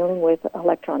 again, you're dealing with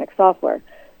electronic software.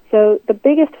 So the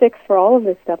biggest fix for all of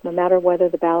this stuff, no matter whether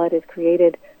the ballot is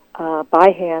created by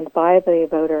hand by the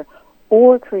voter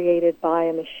or created by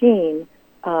a machine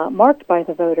marked by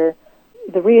the voter,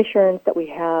 the reassurance that we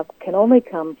have can only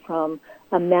come from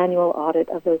a manual audit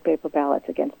of those paper ballots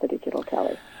against the digital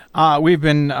tally. We've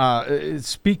been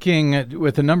speaking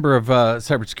with a number of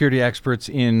cybersecurity experts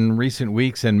in recent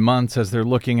weeks and months as they're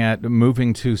looking at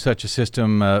moving to such a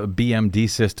system, a BMD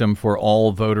system for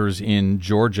all voters in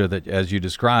Georgia, that, as you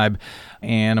describe.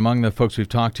 And among the folks we've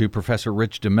talked to, Professor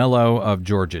Rich DeMillo of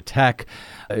Georgia Tech,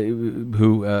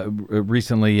 who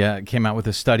recently came out with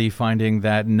a study finding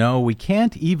that, no, we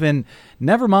can't even,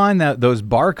 never mind that those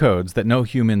barcodes that no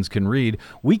humans can read,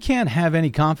 we can't have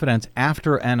any confidence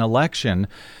after an election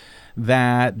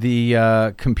that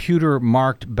the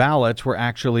computer-marked ballots were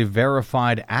actually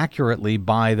verified accurately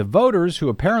by the voters, who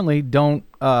apparently don't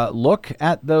look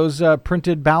at those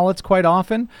printed ballots quite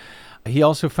often. He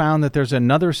also found that there's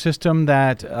another system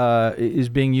that is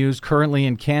being used currently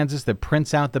in Kansas that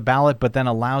prints out the ballot but then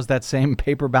allows that same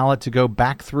paper ballot to go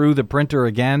back through the printer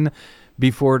again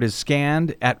before it is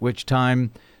scanned, at which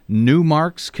time new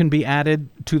marks can be added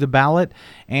to the ballot.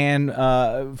 And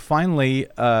finally,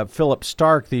 Philip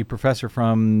Stark, the professor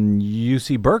from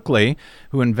UC Berkeley,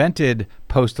 who invented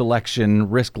post-election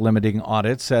risk-limiting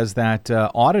audits, says that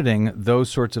auditing those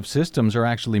sorts of systems are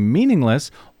actually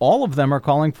meaningless. All of them are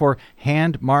calling for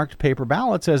hand-marked paper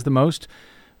ballots as the most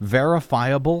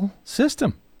verifiable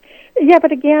system. Yeah,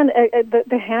 but again,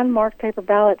 the hand-marked paper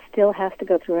ballot still has to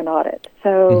go through an audit.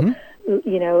 So,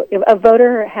 you know, if a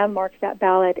voter hand-marks that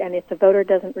ballot, and if the voter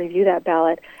doesn't review that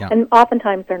ballot, and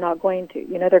oftentimes they're not going to,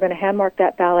 you know, they're going to hand-mark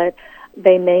that ballot,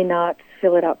 they may not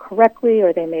fill it out correctly,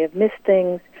 or they may have missed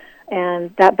things,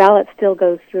 and that ballot still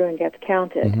goes through and gets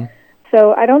counted.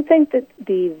 So I don't think that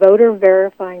the voter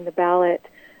verifying the ballot,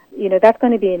 you know, that's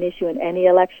going to be an issue in any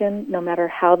election, no matter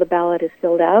how the ballot is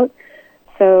filled out.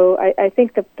 So I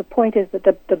think the point is that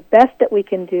the best that we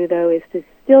can do, though, is to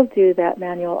still do that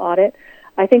manual audit.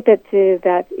 I think that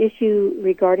that issue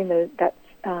regarding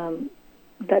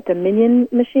that Dominion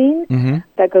machine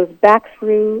that goes back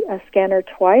through a scanner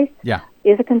twice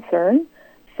is a concern.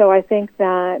 So I think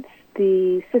that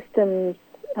the systems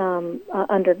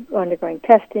undergoing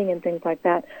testing and things like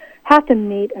that have to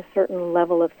meet a certain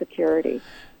level of security,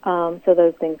 so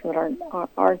those things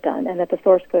aren't done, and that the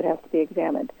source code has to be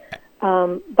examined.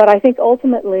 But I think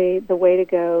ultimately the way to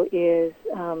go is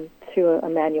to a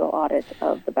manual audit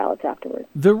of the ballots afterwards.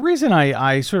 The reason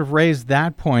I sort of raised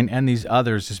that point and these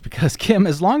others is because, Kim,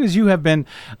 as long as you have been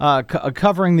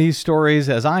covering these stories,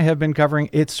 as I have been covering,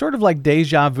 it's sort of like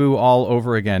deja vu all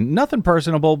over again. Nothing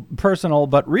personal,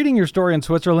 but reading your story in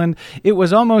Switzerland, it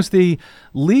was almost the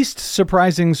least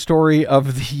surprising story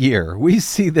of the year. We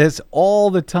see this all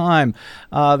the time.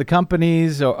 The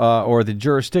companies or the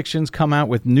jurisdictions come out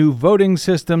with new voting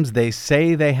systems. They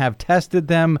say they have tested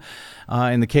them.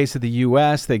 In the case of the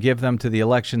U.S., they give them to the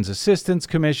Elections Assistance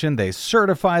Commission. They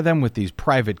certify them with these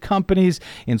private companies.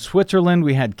 In Switzerland,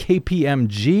 we had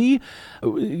KPMG,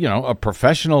 you know, a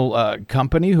professional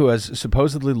company who has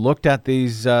supposedly looked at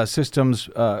these systems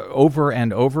over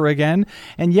and over again.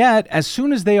 And yet, as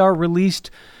soon as they are released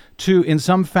in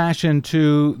some fashion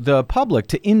to the public,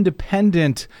 to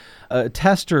independent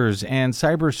testers and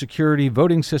cybersecurity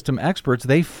voting system experts,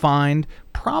 they find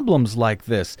problems like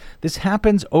this. This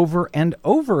happens over and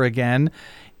over again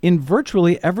in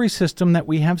virtually every system that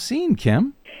we have seen,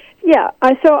 Kim. Yeah,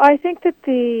 so I think that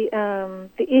the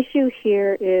issue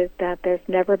here is that there's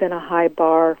never been a high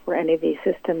bar for any of these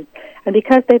systems, and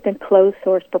because they've been closed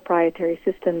source proprietary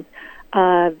systems,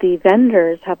 the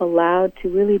vendors have allowed to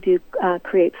really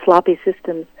create sloppy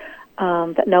systems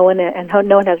that no one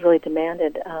has really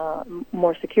demanded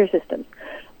more secure systems.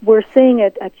 We're seeing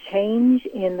a change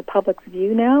in the public's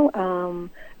view now.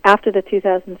 After the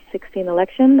 2016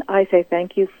 election, I say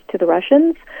thank you to the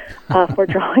Russians for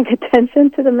drawing attention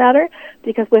to the matter,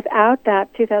 because without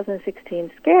that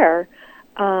 2016 scare,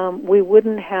 we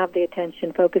wouldn't have the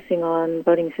attention focusing on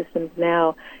voting systems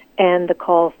now and the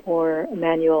call for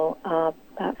manual,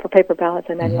 for paper ballots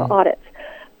and manual audits.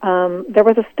 There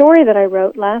was a story that I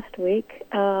wrote last week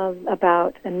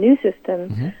about a new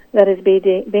system that is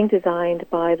being designed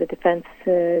by the Defense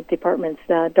Department's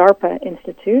DARPA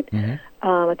Institute, a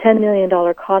 $10 million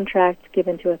contract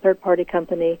given to a third-party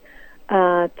company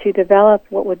to develop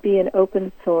what would be an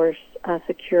open-source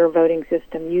secure voting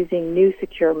system using new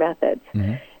secure methods.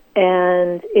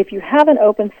 And if you have an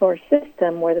open-source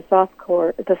system where the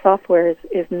software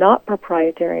is not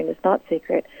proprietary and is not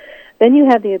secret, then you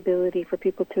have the ability for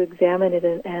people to examine it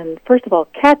and first of all,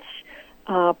 catch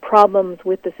problems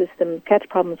with the system, catch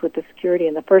problems with the security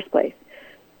in the first place.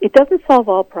 It doesn't solve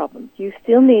all problems. You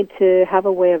still need to have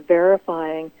a way of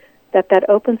verifying that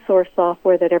open source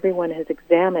software that everyone has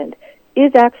examined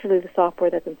is actually the software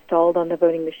that's installed on the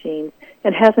voting machines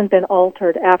and hasn't been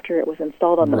altered after it was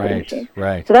installed on the voting machine.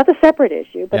 Right. So that's a separate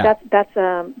issue, but that's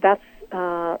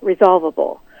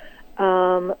resolvable.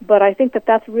 But I think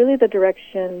that's really the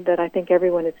direction that I think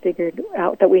everyone has figured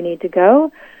out that we need to go,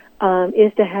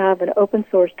 is to have an open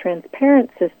source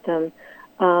transparent system,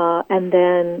 and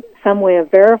then some way of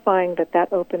verifying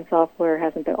that open software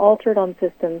hasn't been altered on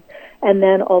systems, and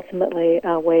then ultimately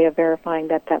a way of verifying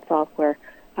that software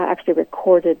actually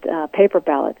recorded paper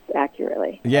ballots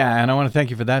accurately. Yeah, and I want to thank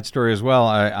you for that story as well.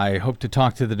 I hope to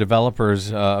talk to the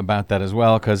developers about that as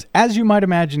well, because as you might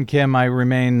imagine, Kim, I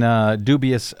remain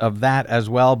dubious of that as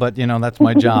well, but, that's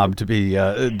my job to be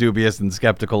dubious and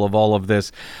skeptical of all of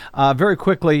this. Very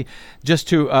quickly, just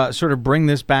to sort of bring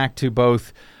this back to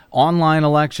both online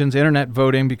elections, internet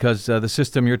voting, because the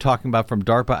system you're talking about from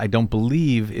DARPA, I don't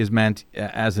believe is meant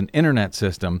as an internet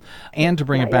system, and to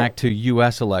bring it back to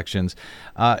U.S. elections.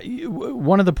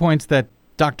 One of the points that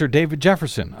Dr. David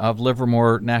Jefferson of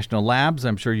Livermore National Labs,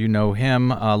 I'm sure you know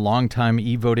him, a longtime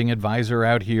e-voting advisor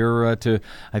out here to,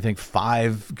 I think,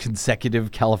 5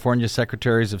 consecutive California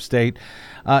secretaries of state.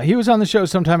 He was on the show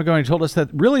some time ago and he told us that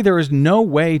really there is no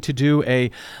way to do a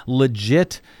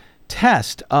legit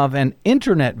test of an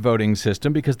internet voting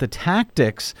system because the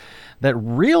tactics that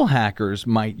real hackers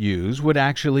might use would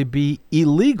actually be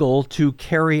illegal to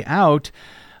carry out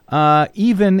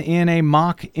even in a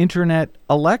mock internet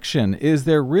election. Is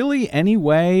there really any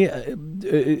way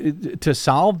to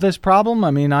solve this problem?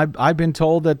 I mean, I've been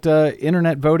told that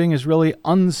internet voting is really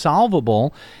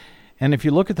unsolvable. And if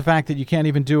you look at the fact that you can't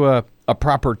even do a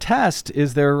proper test,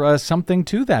 is there something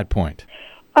to that point?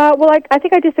 Well, I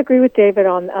think I disagree with David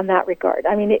on that regard.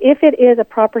 I mean, if it is a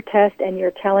proper test and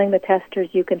you're telling the testers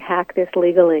you can hack this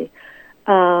legally,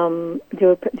 do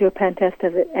a pen test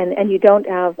of it, and you don't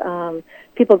have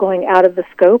people going out of the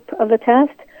scope of the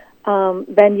test,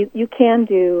 then you can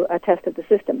do a test of the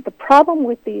system. The problem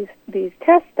with these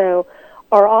tests, though,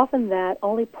 are often that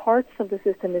only parts of the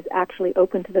system is actually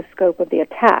open to the scope of the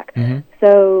attack.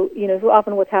 So, so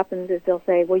often what happens is they'll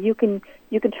say, well, you can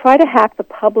try to hack the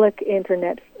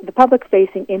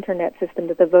public-facing internet system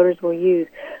that the voters will use,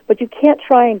 but you can't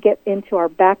try and get into our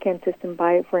back-end system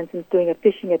by, for instance, doing a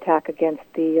phishing attack against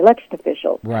the election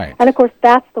officials. Right. And, of course,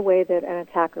 that's the way that an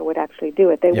attacker would actually do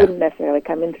it. They wouldn't necessarily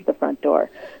come in through the front door.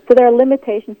 So there are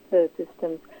limitations to those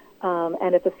systems,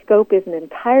 and if the scope isn't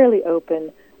entirely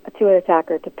open to an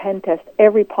attacker to pen test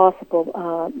every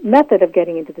possible method of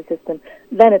getting into the system,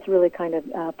 then it's really kind of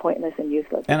pointless and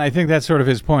useless. And I think that's sort of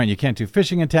his point. You can't do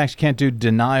phishing attacks. You can't do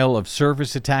denial of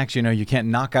service attacks. You can't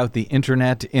knock out the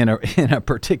internet in a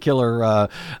particular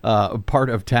part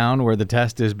of town where the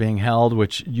test is being held,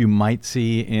 which you might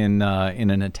see in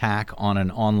an attack on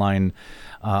an online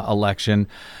election.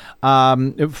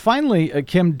 Finally,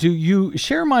 Kim, do you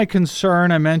share my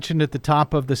concern I mentioned at the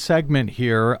top of the segment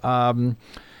here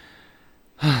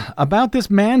about this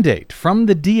mandate from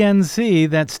the DNC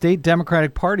that state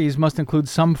Democratic parties must include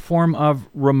some form of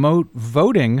remote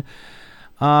voting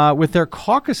with their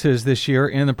caucuses this year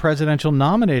in the presidential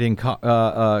nominating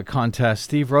contest?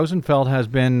 Steve Rosenfeld has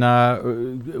been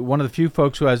one of the few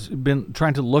folks who has been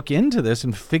trying to look into this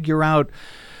and figure out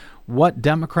what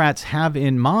Democrats have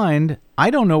in mind.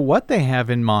 I don't know what they have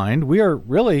in mind. We are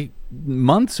really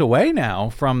months away now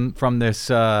from this,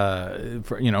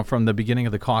 from the beginning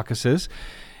of the caucuses,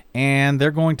 and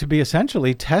they're going to be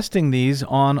essentially testing these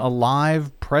on a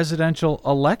live presidential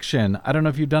election. I don't know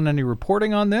if you've done any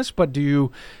reporting on this, but do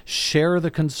you share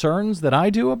the concerns that I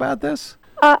do about this?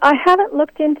 I haven't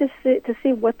looked in to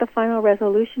see what the final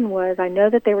resolution was. I know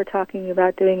that they were talking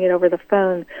about doing it over the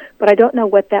phone, but I don't know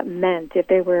what that meant, if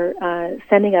they were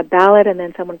sending a ballot and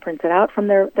then someone prints it out from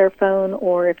their phone,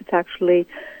 or if it's actually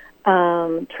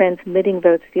transmitting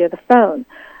votes via the phone.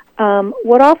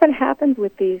 What often happens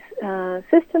with these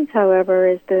systems, however,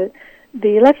 is the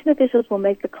election officials will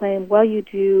make the claim, well, you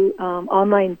do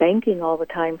online banking all the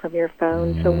time from your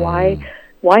phone, so why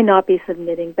not be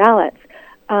submitting ballots?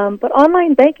 But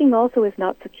online banking also is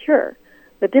not secure.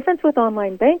 The difference with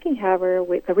online banking, however,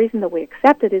 the reason that we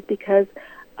accept it is because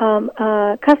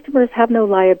customers have no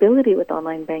liability with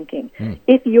online banking.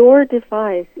 If your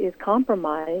device is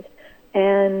compromised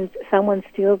and someone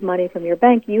steals money from your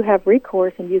bank, you have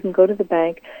recourse and you can go to the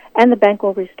bank and the bank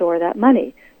will restore that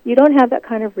money. You don't have that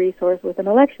kind of resource with an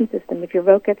election system. If your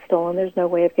vote gets stolen, there's no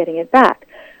way of getting it back.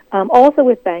 Also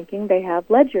with banking, they have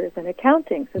ledgers and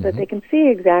accounting so that they can see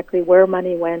exactly where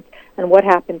money went and what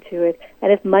happened to it.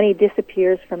 And if money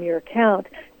disappears from your account,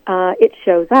 it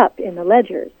shows up in the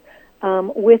ledgers.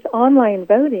 With online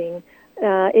voting,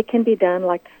 it can be done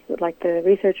like the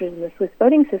researchers in the Swiss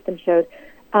voting system showed.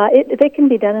 They can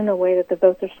be done in a way that the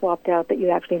votes are swapped out that you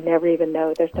actually never even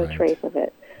know. There's no trace of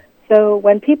it. So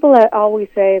when people always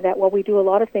say that, well, we do a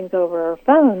lot of things over our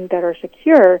phone that are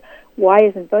secure, why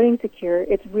isn't voting secure?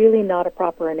 It's really not a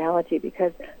proper analogy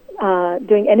because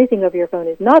doing anything over your phone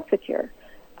is not secure.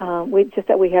 Just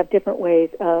that we have different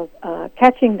ways of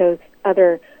catching those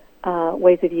other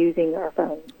ways of using our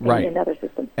phones in other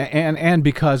systems. And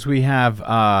because we have,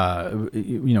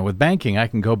 with banking, I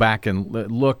can go back and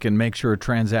look and make sure a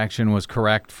transaction was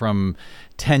correct from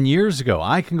 10 years ago.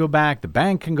 I can go back, the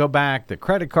bank can go back, the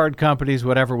credit card companies,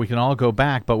 whatever, we can all go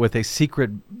back. But with a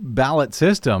secret ballot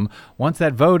system, once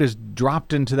that vote is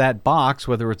dropped into that box,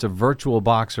 whether it's a virtual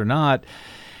box or not,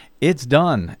 it's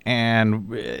done,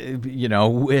 and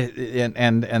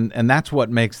and that's what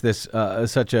makes this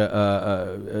such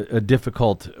a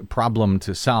difficult problem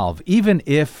to solve. Even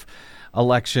if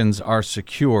elections are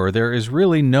secure, there is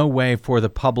really no way for the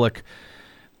public,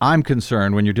 I'm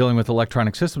concerned, when you're dealing with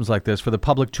electronic systems like this, for the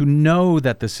public to know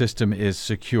that the system is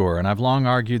secure. And I've long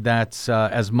argued that's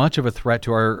as much of a threat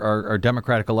to our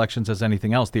democratic elections as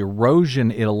anything else. The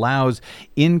erosion it allows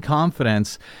in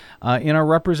confidence in our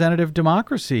representative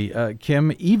democracy,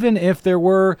 Kim, even if there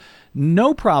were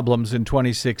no problems in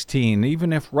 2016,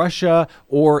 even if Russia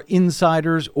or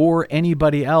insiders or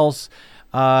anybody else,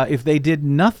 if they did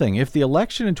nothing, if the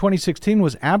election in 2016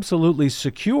 was absolutely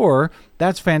secure,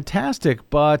 that's fantastic.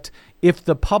 But if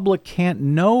the public can't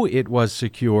know it was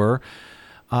secure,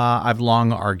 I've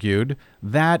long argued,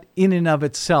 that in and of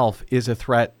itself is a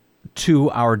threat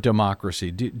to our democracy.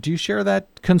 Do you share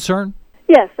that concern?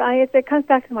 Yes, it comes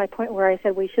back to my point where I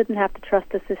said we shouldn't have to trust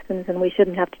the systems and we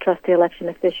shouldn't have to trust the election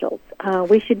officials.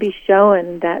 We should be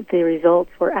shown that the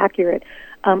results were accurate,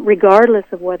 regardless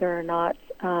of whether or not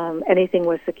anything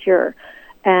was secure.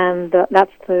 And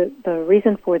that's the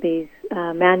reason for these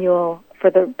for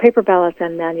the paper ballots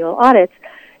and manual audits,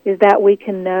 is that we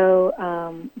can know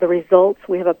the results.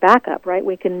 We have a backup, right?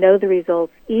 We can know the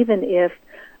results even if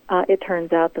it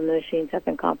turns out the machines have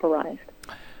been compromised.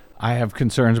 I have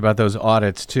concerns about those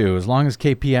audits too. As long as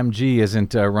KPMG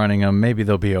isn't running them, maybe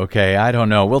they'll be okay. I don't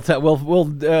know. We'll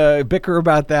bicker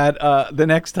about that the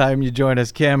next time you join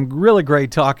us, Kim. Really great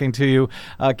talking to you,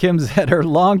 Kim Zetter,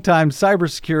 longtime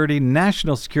cybersecurity,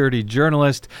 national security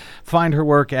journalist. Find her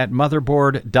work at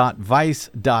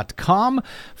motherboard.vice.com.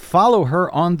 Follow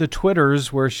her on the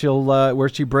Twitters where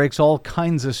she breaks all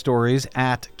kinds of stories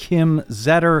at Kim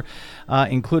Zetter,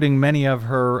 including many of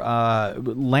her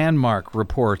landmark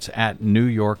reports at New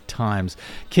York Times.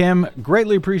 Kim,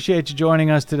 greatly appreciate you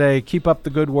joining us today. Keep up the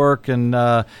good work, and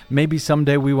maybe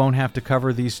someday we won't have to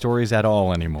cover these stories at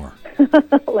all anymore.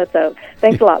 Let's hope.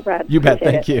 Thanks a lot, Brad. You bet.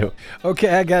 Thank you.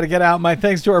 Okay, I got to get out. My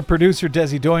thanks to our producer,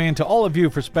 Desi Doyen, to all of you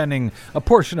for spending a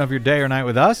portion of your day or night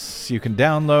with us. You can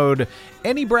download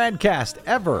any BradCast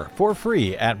ever for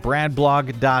free at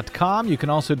bradblog.com. You can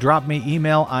also drop me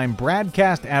email. I'm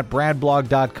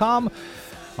bradcast@bradblog.com.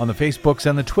 On the Facebooks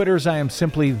and the Twitters, I am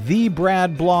simply The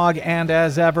Brad Blog. And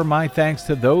as ever, my thanks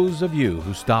to those of you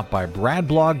who stop by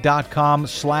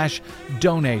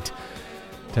bradblog.com/donate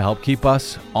to help keep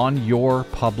us on your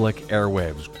public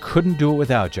airwaves. Couldn't do it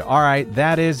without you. All right,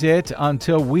 that is it.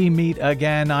 Until we meet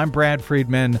again, I'm Brad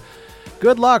Friedman.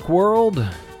 Good luck, world.